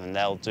of 7.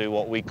 They'll do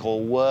what we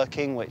call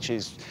working, which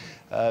is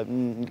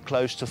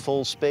close to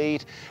full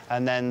speed,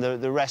 and then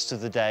the rest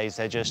of the days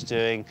they're just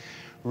doing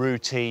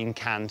routine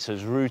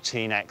canters,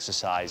 routine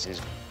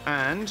exercises.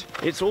 And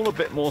it's all a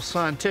bit more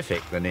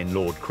scientific than in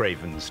Lord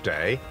Craven's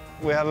day.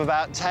 We have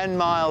about 10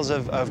 miles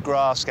of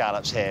grass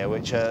gallops here,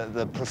 which are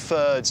the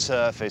preferred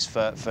surface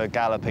for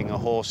galloping a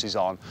horses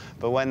on.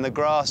 But when the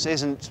grass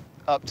isn't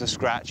up to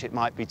scratch, it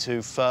might be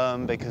too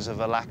firm because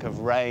of a lack of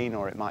rain,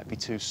 or it might be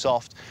too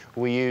soft.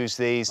 We use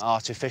these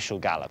artificial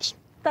gallops.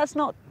 That's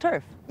not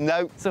turf?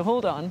 No. So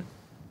hold on.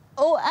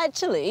 Oh,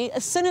 actually,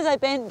 as soon as I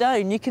bent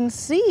down, you can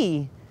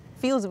see.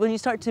 Feels when you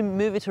start to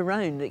move it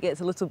around, it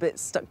gets a little bit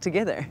stuck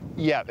together.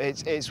 Yeah,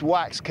 it's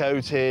wax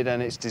coated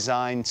and it's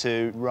designed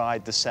to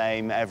ride the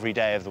same every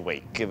day of the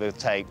week, give or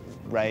take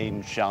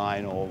rain,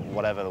 shine, or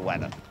whatever the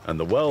weather. And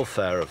the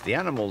welfare of the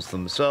animals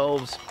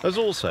themselves has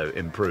also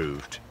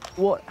improved.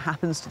 What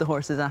happens to the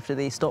horses after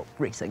they stop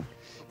racing?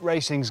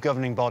 Racing's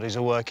governing bodies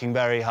are working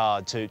very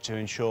hard to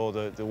ensure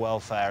the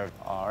welfare of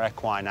our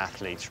equine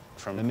athletes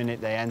from the minute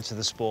they enter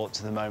the sport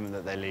to the moment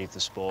that they leave the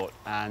sport,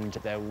 and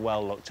they're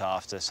well looked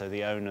after, so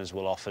the owners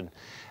will often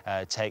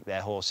take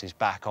their horses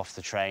back off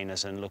the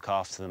trainers and look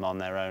after them on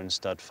their own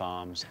stud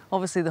farms.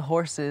 Obviously the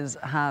horses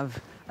have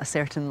a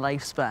certain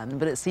lifespan,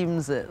 but it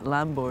seems that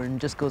Lambourne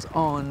just goes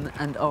on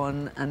and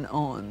on and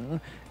on.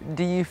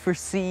 Do you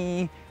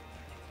foresee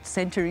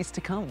centuries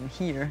to come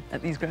here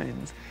at these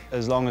grounds?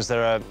 As long as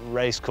there are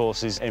race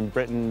courses in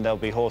Britain, there'll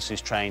be horses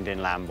trained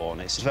in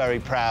Lambourne. It's very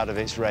proud of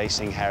its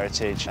racing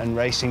heritage, and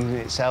racing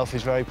itself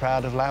is very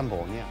proud of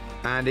Lambourne, yeah.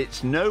 And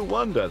it's no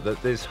wonder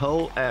that this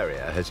whole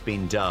area has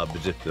been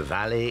dubbed the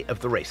Valley of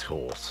the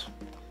Racehorse.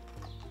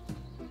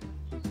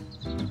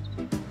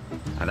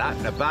 And out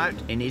and about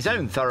in his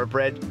own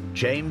thoroughbred,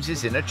 James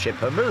is in a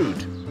chipper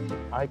mood.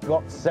 I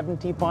got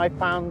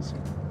 £75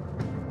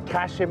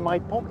 cash in my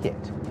pocket.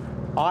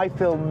 I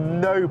feel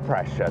no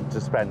pressure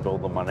to spend all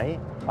the money.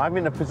 I'm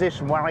in a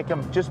position where I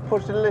can just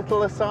put a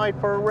little aside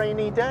for a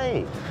rainy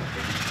day.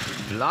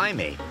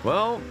 Blimey.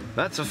 Well,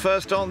 that's a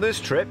first on this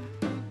trip.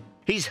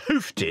 He's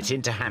hoofed it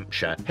into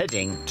Hampshire,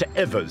 heading to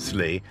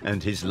Eversley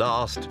and his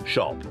last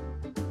shop.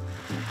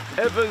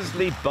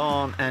 Eversley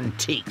Barn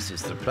Antiques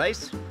is the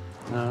place.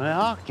 Oh, they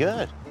are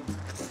good.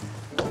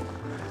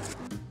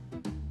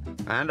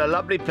 And a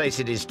lovely place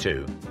it is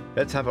too.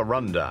 Let's have a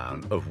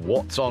rundown of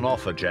what's on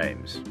offer,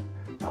 James.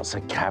 Lots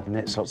of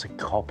cabinets, lots of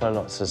copper,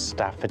 lots of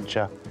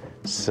Staffordshire,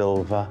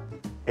 silver.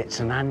 It's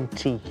an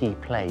antique-y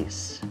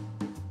place.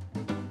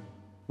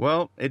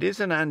 Well, it is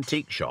an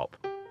antique shop.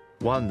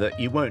 One that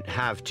you won't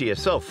have to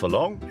yourself for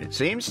long, it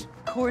seems.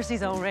 Of course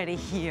he's already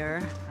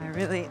here. I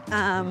really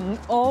am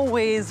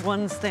always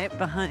one step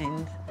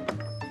behind.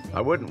 I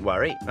wouldn't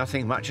worry.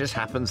 Nothing much has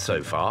happened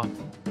so far.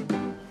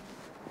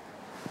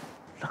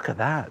 Look at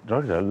that.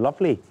 Look at a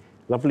lovely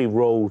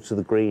roll to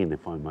the green,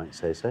 if I might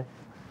say so.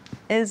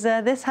 Is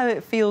this how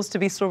it feels to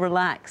be so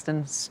relaxed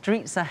and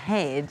streets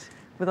ahead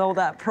with all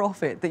that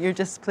profit that you're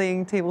just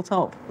playing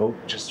tabletop? Oh,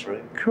 just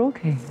through.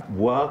 Croquet.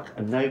 Work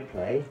and no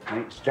play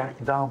makes Jack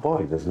a dull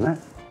boy, doesn't it?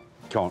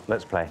 Come on,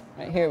 let's play.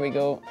 Right, here we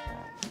go.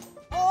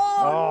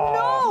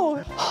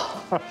 Oh,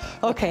 no!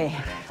 OK,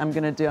 I'm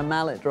going to do a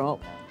mallet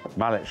drop.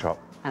 Mallet shot.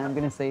 And I'm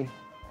going to say,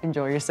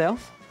 enjoy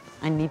yourself.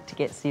 I need to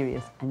get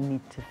serious. I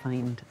need to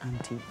find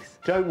antiques.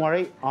 Don't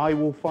worry, I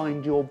will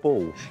find your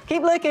ball.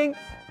 Keep looking.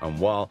 And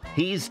while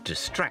he's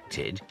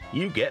distracted,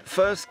 you get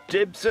first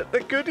dibs at the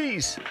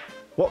goodies.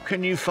 What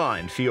can you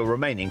find for your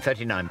remaining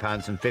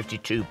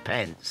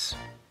 £39.52?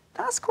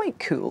 That's quite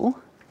cool.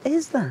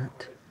 Is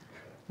that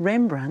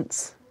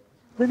Rembrandt's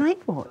The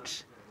Night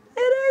Watch?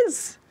 It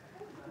is.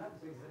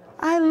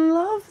 I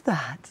love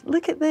that.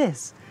 Look at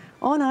this.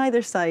 On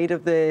either side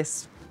of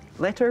this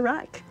letter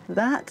rack,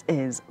 that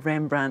is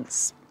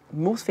Rembrandt's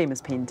most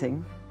famous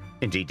painting.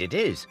 Indeed it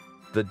is.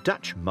 The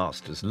Dutch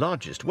master's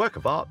largest work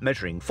of art,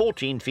 measuring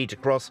 14 feet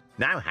across,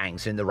 now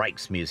hangs in the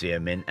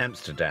Rijksmuseum in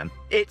Amsterdam.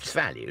 It's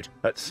valued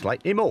at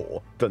slightly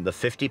more than the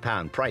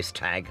 £50 price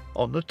tag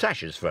on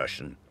Natasha's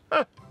version.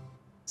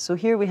 So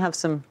here we have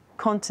some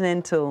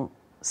continental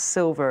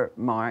silver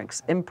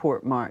marks,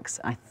 import marks,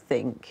 I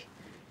think.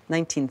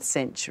 19th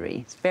century.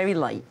 It's very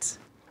light.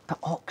 But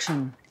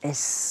auction is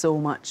so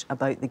much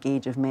about the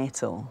gauge of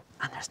metal,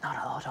 and there's not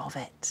a lot of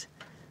it.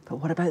 But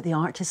what about the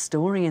art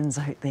historians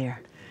out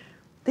there?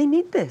 They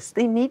need this.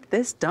 They need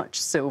this Dutch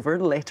silver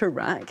letter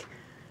rack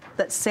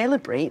that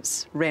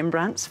celebrates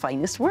Rembrandt's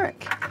finest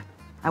work.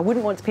 I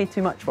wouldn't want to pay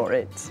too much for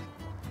it,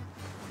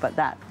 but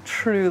that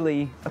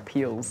truly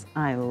appeals.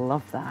 I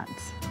love that.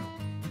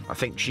 I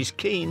think she's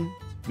keen.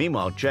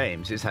 Meanwhile,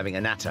 James is having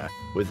a natter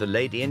with the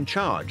lady in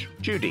charge,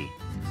 Judy.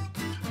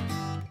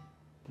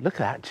 Look at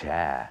that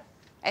chair.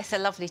 It's a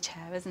lovely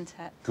chair, isn't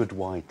it? Good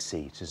wide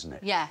seat, isn't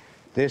it? Yeah.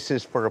 This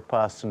is for a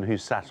person who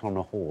sat on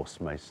a horse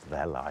most of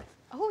their life.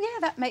 Oh, yeah,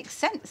 that makes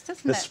sense,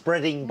 doesn't The it?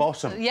 spreading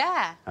bottom.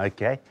 Yeah.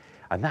 OK.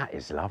 And that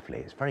is lovely.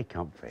 It's very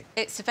comfy.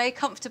 It's a very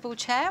comfortable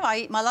chair. I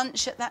eat my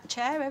lunch at that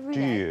chair every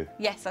day. Do you?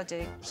 Yes, I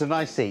do. It's a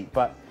nice seat,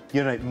 but,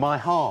 you know, my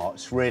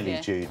heart's really,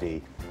 Yeah.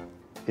 Judy,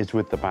 is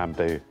with the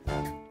bamboo.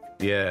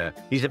 Yeah,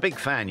 he's a big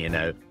fan, you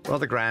know.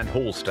 Rather grand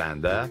hall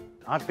stand there.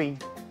 I've been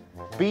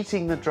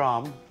beating the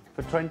drum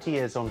for 20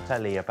 years on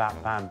telly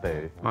about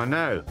bamboo. I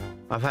know.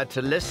 I've had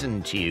to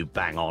listen to you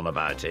bang on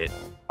about it.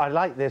 I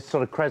like this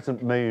sort of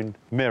crescent moon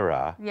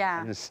mirror.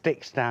 Yeah. And the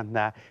stick stand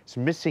there. It's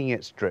missing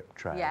its drip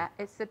tray. Yeah,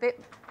 it's a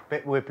bit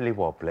Wibbly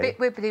wobbly.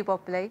 wibbly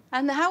wobbly.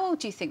 And how old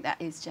do you think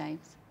that is,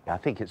 James? I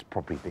think it's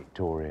probably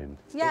Victorian.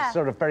 Yeah. It's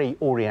sort of very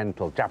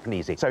oriental,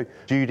 Japanesey. So,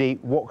 Judy,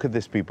 what could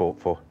this be bought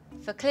for?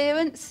 For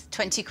clearance,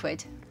 20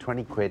 quid.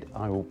 20 quid,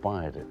 I will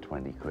buy it at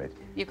 20 quid.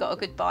 You've got a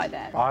good buy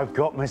there. I've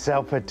got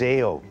myself a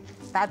deal.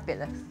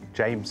 Fabulous.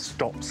 James,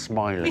 stop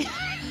smiling.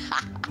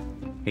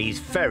 He's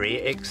very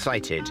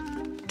excited.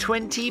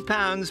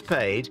 £20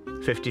 paid,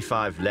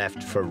 55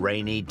 left for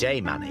rainy day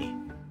money.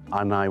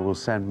 And I will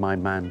send my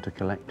man to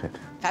collect it.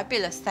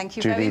 Fabulous. Thank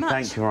you Judy, very much.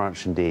 thank you very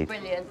much indeed.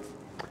 Brilliant.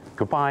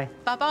 Goodbye.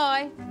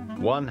 Bye-bye.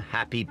 One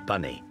happy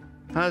bunny.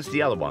 How's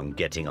the other one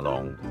getting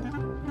along?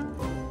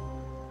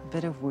 A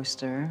bit of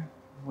Worcester,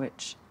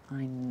 which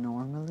I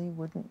normally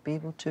wouldn't be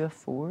able to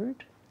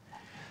afford.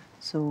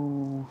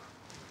 So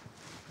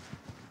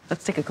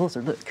let's take a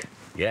closer look.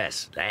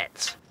 Yes,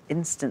 let's.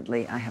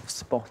 Instantly, I have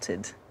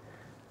spotted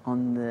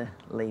on the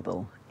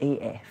label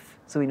AF,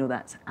 so we know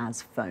that's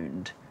as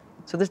found.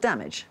 So there's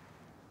damage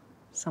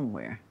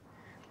somewhere.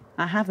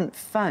 I haven't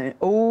found...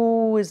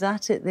 Oh, is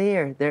that it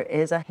there? There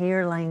is a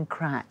hairline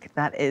crack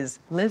that is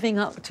living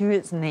up to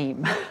its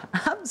name.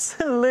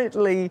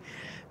 Absolutely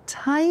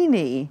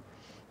tiny,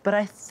 but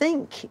I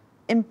think,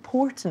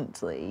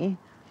 importantly,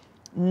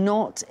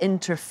 not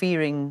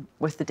interfering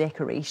with the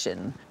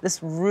decoration.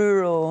 This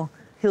rural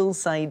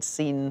hillside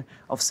scene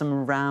of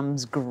some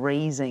rams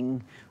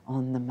grazing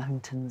on the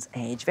mountain's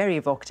edge. Very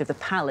evocative. The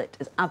palette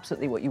is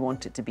absolutely what you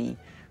want it to be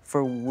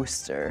for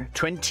Worcester.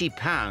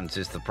 £20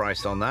 is the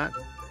price on that.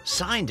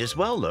 Signed as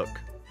well, look.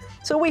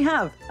 So we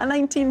have a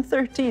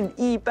 1913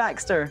 E.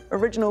 Baxter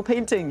original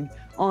painting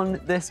on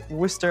this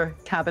Worcester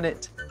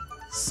cabinet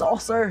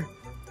saucer.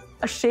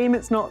 A shame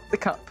it's not the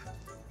cup.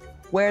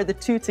 Were the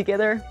two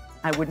together,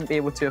 I wouldn't be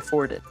able to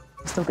afford it.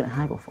 I'm still going to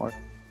haggle for it.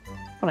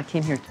 What I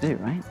came here to do,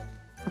 right?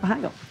 Have a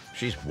haggle.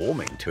 She's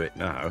warming to it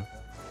now.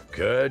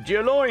 Gird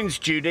your loins,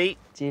 Judy.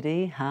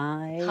 Judy,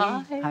 hi.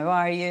 Hi. How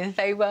are you?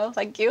 Very well,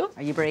 thank you.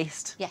 Are you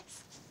braced?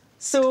 Yes.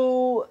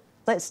 So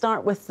let's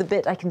start with the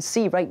bit I can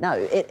see right now.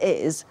 It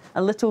is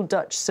a little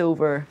Dutch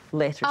silver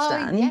letter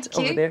stand yeah, over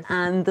cute. there,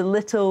 and the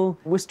little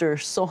Worcester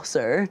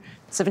saucer,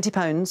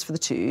 £70 for the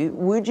two.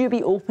 Would you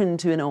be open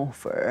to an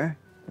offer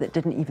that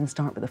didn't even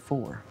start with a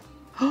 4?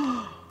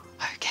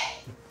 Okay.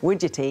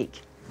 Would you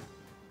take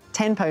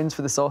 £10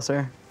 for the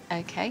saucer,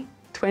 Okay.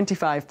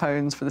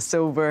 £25 for the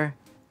silver,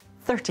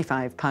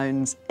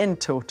 £35 in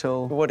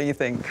total? What do you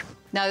think?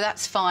 No,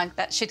 that's fine.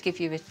 That should give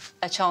you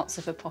a chance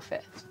of a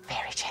profit.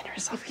 Very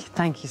generous of you.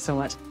 Thank you so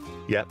much.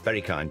 Yep,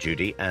 very kind,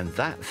 Judy. And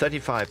that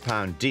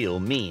 £35 deal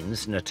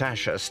means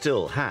Natasha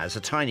still has a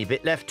tiny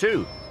bit left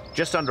too.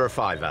 Just under a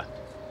fiver.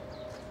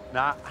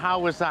 Now, how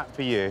was that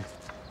for you?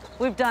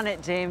 We've done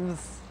it,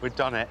 James. We've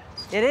done it.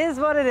 It is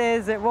what it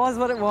is. It was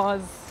what it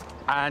was.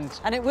 And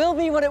it will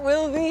be what it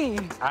will be.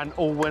 And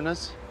all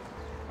winners?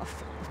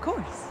 Of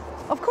course.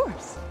 Of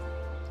course.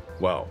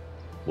 Well,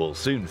 we'll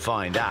soon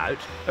find out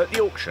at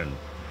the auction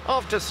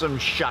after some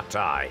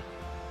shut-eye.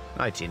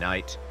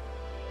 Nighty-night.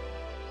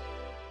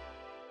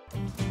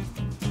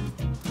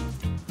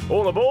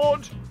 All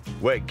aboard!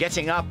 We're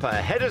getting up a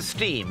head of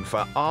steam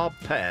for our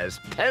pair's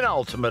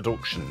penultimate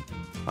auction.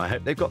 I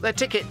hope they've got their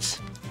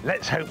tickets.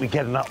 Let's hope we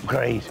get an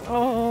upgrade.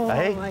 Oh,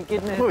 hey? my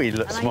goodness. Well, you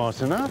look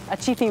smart enough. A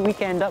cheapy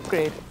weekend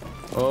upgrade.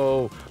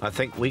 Oh, I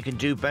think we can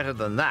do better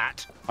than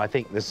that. I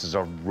think this is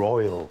a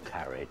royal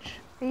carriage.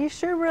 Are you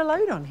sure we're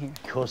allowed on here?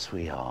 Of course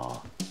we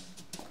are.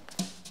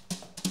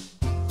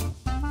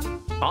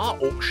 Our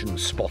auction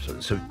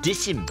spotters have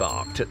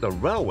disembarked at the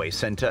railway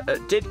centre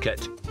at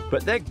Didcot,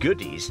 but their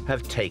goodies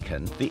have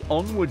taken the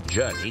onward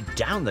journey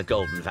down the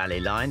Golden Valley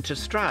line to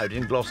Stroud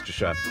in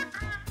Gloucestershire,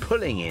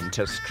 pulling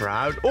into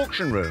Stroud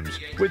auction rooms,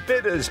 with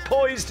bidders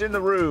poised in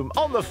the room,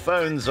 on the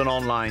phones and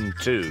online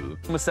too.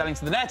 We're selling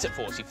to the net at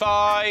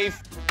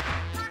 45.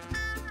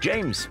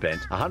 James spent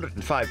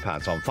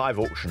 £105 on 5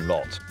 auction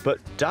lots, but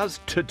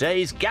does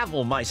today's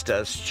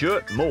Gavelmeister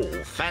Stuart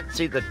Moore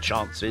fancy the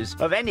chances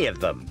of any of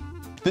them?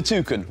 The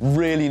toucan,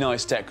 really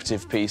nice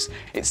decorative piece.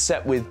 It's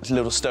set with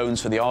little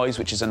stones for the eyes,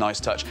 which is a nice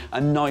touch,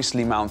 and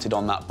nicely mounted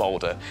on that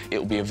boulder.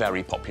 It'll be a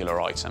very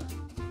popular item.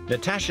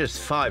 Natasha's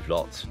 5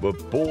 lots were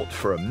bought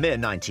for a mere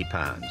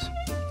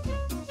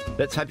 £90.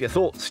 Let's have your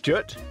thoughts,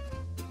 Stuart.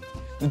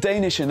 The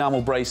Danish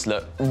enamel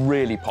bracelet,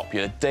 really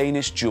popular.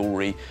 Danish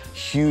jewellery,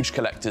 huge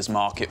collector's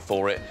market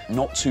for it.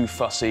 Not too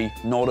fussy,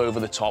 not over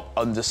the top,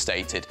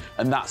 understated.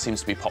 And that seems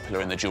to be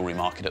popular in the jewellery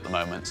market at the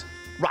moment.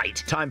 Right,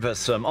 time for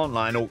some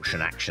online auction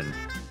action.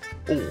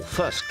 All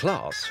first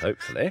class,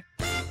 hopefully.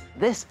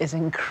 This is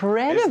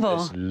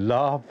incredible. Isn't this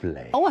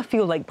lovely? Oh, I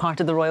feel like part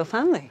of the royal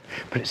family.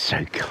 But it's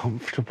so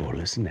comfortable,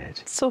 isn't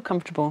it? It's so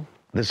comfortable.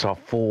 This is our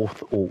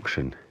 4th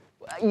auction.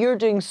 You're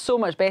doing so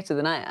much better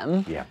than I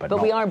am. Yeah, but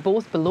we not- are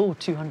both below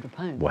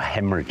 £200. We're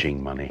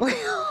hemorrhaging money.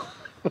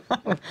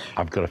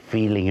 I've got a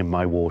feeling in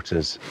my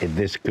waters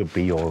this could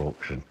be your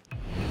auction.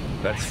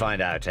 Let's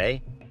find out, eh?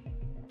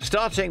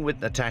 Starting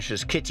with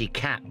Natasha's kitty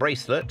cat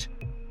bracelet,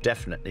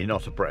 definitely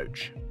not a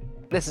brooch.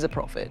 This is a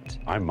profit.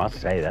 I must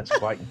say, that's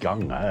quite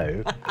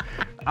gung-ho.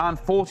 And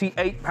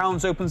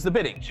 £48 opens the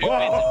bidding. 2 bids at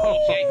 £48.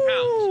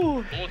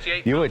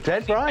 £48. You were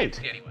dead right.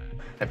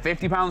 At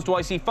 £50, do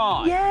I see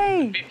 5?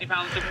 Yay!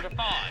 £50 looking for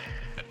 5.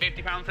 At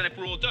 £50, then if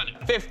we're all done.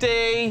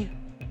 50.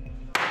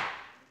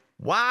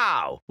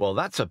 Wow! Well,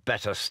 that's a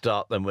better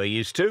start than we're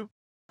used to.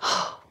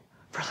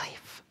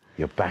 Relief.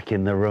 You're back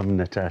in the room,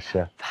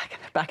 Natasha.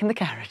 Back in the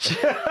carriage.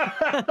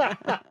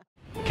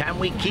 Can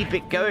we keep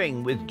it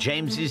going with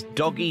James's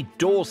doggy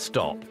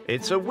doorstop?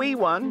 It's a wee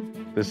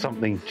one. There's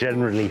something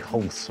generally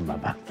wholesome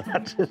about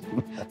that,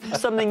 isn't there?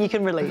 Something you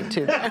can relate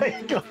to.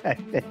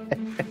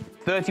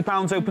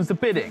 £30 opens the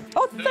bidding.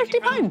 Oh,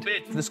 £30.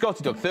 Bid for the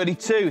Scotty dog.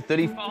 32,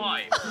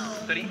 35,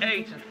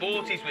 38 and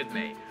 40's with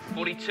me.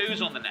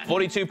 42's on the net.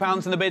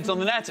 £42 and the bid's on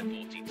the net at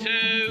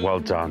 42. Well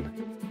done.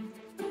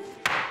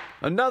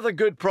 Another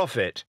good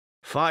profit.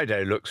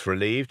 Fido looks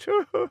relieved.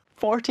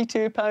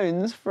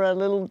 £42 for a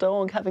little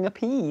dog having a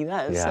pee.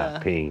 That's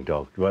peeing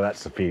dog. Well,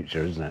 that's the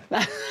future, isn't it?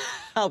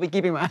 I'll be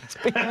keeping my eyes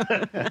peeled.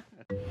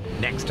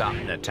 Next up,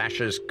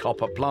 Natasha's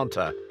copper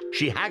planter.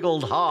 She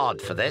haggled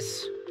hard for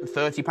this.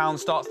 £30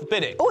 starts the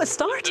bidding. Oh, it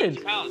started.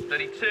 £30,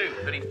 32,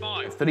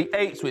 35,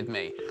 38's with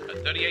me.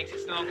 At 38,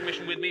 it's still on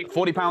commission with me.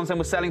 £40, then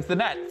we're selling to the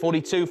net.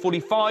 42,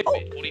 45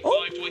 bid.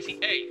 45, do I see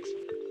 8?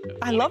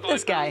 I love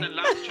this guy.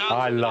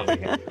 I love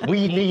it.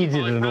 We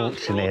needed an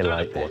auctioneer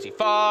like this.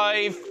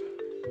 45.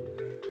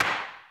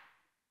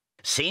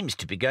 Seems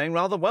to be going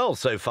rather well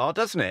so far,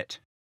 doesn't it?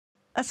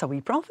 That's a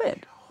wee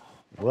profit.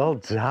 Well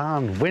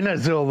done.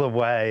 Winners all the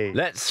way.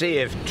 Let's see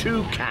if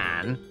 2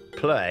 can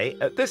play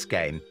at this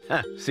game.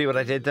 See what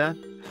I did there?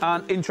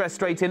 And interest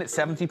straight in at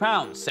 £70.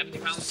 £70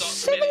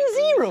 starts the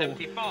bidding.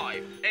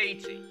 75,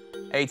 80,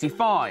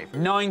 85,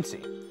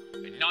 90.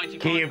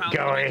 Keep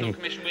going.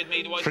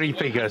 3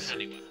 figures.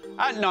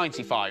 At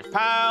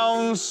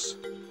 £95.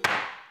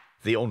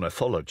 The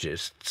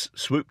ornithologists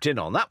swooped in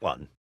on that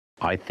one.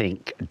 I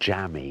think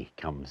jammy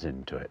comes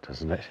into it,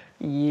 doesn't it?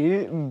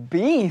 You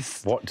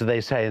beast. What do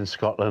they say in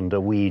Scotland,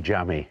 a wee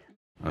jammy?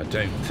 I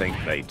don't think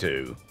they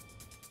do.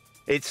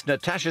 It's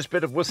Natasha's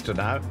bit of Worcester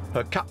now,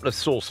 her cutlass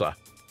saucer.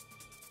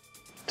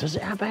 Does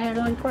it have a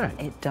hairline crack?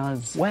 It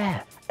does.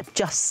 Where?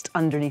 Just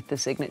underneath the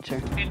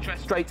signature.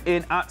 Interest straight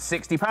in at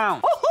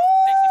 £60.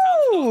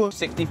 Oh!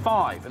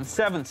 65 and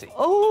 70.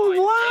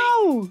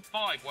 Oh, wow!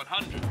 5,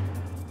 100,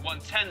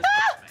 110.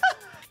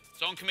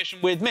 It's on commission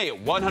with me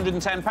at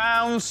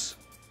 £110.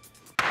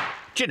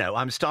 Do you know,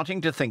 I'm starting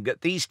to think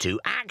that these two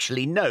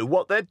actually know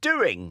what they're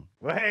doing.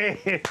 I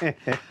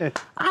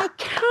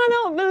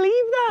cannot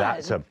believe that.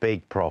 That's a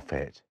big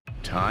profit.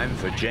 Time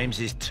for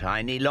James's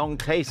tiny long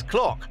case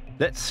clock.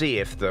 Let's see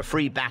if the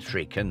free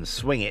battery can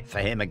swing it for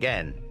him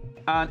again.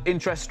 And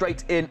interest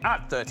straight in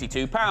at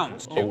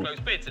 £32. Oh. Two close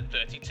bids at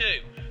 32.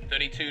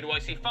 32 do I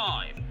see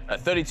 5.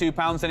 At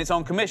 £32, then it's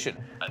on commission.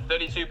 At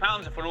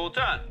 £32 if we're all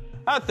done.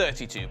 At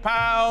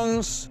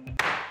 £32.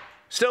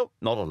 Still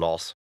not a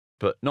loss,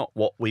 but not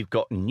what we've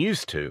gotten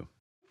used to.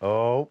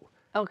 Oh.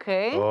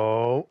 OK.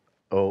 Oh.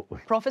 Oh.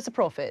 Profit's a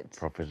profit.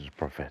 Profit is a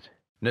profit.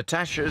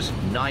 Natasha's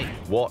night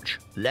watch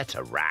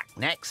letter rack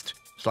next.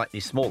 Slightly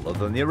smaller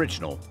than the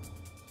original.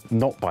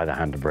 Not by the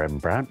hand of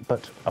Rembrandt,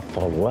 but a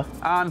follower.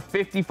 And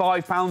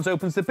 £55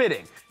 opens the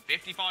bidding.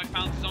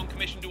 £55 is on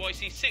commission. Do I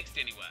see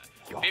 60 anywhere?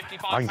 £55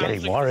 I'm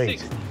getting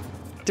worried.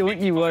 Don't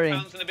you worry.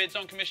 £55 and the bid's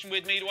on commission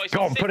with me. Do I see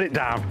Go on, 60? put it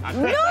down.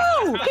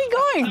 No! Keep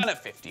going! And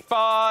at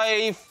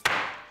 55.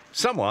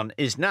 Someone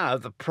is now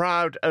the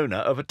proud owner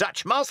of a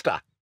Dutch master.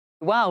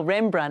 Wow,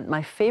 Rembrandt,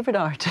 my favourite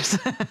artist.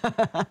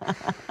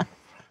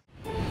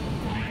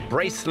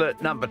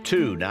 Bracelet number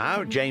 2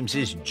 now,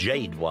 James's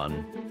jade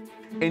one.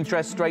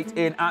 Interest straight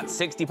in at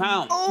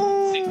 £60.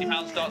 Oh.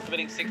 £60 starts the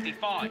bidding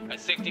 65. At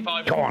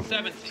 65, Go on,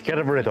 70. let's get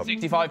a rhythm.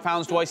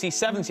 £65, do I see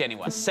 70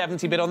 anywhere?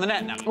 70 bid on the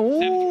net now. Ooh.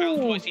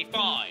 £70, do I see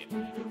 5?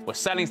 We're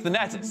selling to the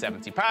net at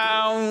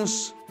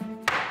 £70.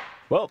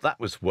 Well, that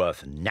was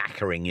worth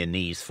knackering your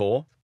knees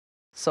for.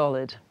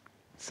 Solid.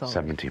 Solid.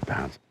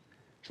 £70.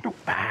 It's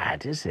not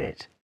bad, is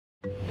it?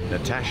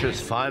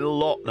 Natasha's final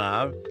lot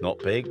now. Not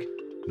big,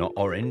 not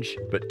orange,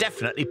 but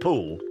definitely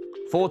pool.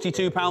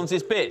 £42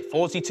 is bid.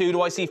 42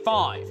 do I see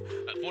 5?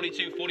 At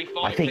 42,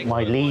 45. I think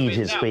my lead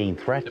is being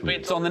The threatened.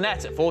 bid's on the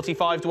net at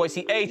 45. Do I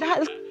see 8?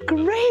 That's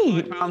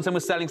great. £5 and we're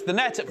selling to the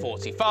net at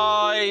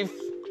 45.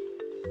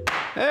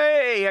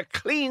 Hey, a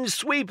clean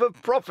sweep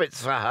of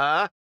profits for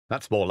her.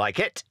 That's more like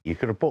it. You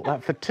could have bought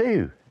that for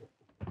 2.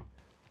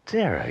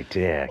 Dear, oh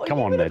dear. Well, Come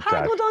you on, would Ned have Dad.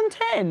 haggled on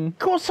 10. Of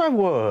course I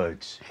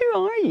would. Who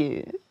are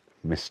you?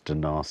 Mr.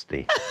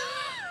 Nasty.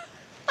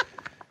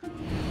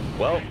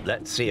 Well,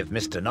 let's see if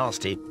Mr.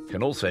 Nasty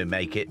can also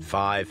make it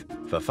 5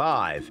 for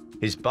 5.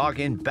 His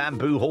bargain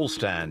bamboo hall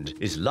stand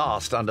is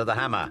last under the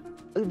hammer.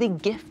 Oh, they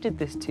gifted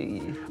this to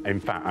you. In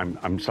fact,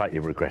 I'm slightly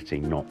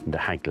regretting not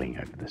haggling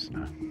over this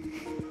now.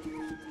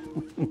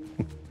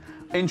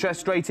 Interest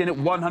straight in at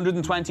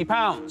 £120.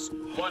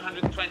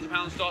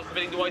 £120 starts the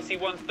bidding. Do I see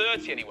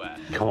 130 anywhere?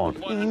 Come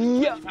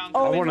on. Yeah.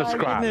 I want to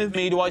scrap.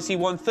 Me, do I see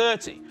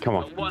 130? Come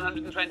on. At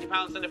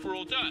 £120, and if we're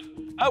all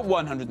done. At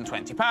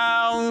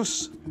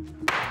 £120.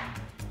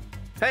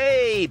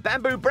 Hey,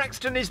 Bamboo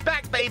Braxton is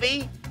back,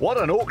 baby. What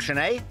an auction,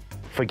 eh?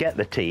 Forget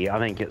the tea. I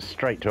think it's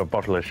straight to a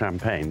bottle of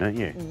champagne, don't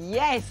you?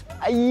 Yes.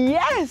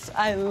 Yes.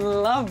 I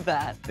love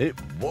that. It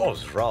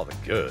was rather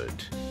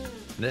good.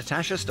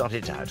 Natasha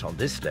started out on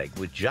this leg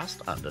with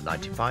just under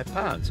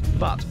 £95,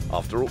 but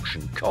after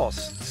auction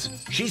costs,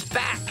 she's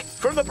back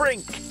from the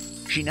brink.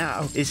 She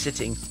now is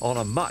sitting on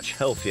a much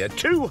healthier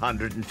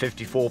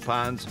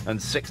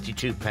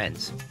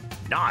 £254.62.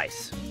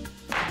 Nice.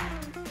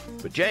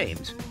 But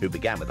James, who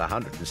began with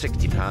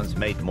 £160,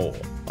 made more.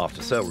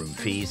 After sale room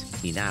fees,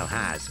 he now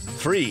has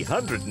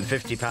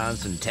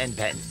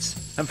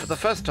 £350.10. And for the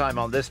first time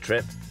on this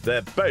trip,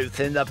 they're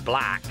both in the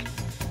black.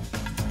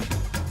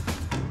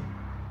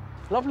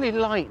 Lovely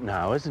light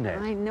now, isn't it?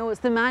 I know,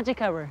 it's the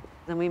magic hour.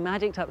 And we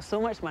magicked up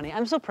so much money.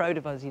 I'm so proud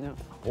of us, you know.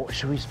 What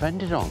should we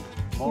spend it on?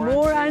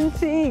 More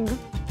antiques.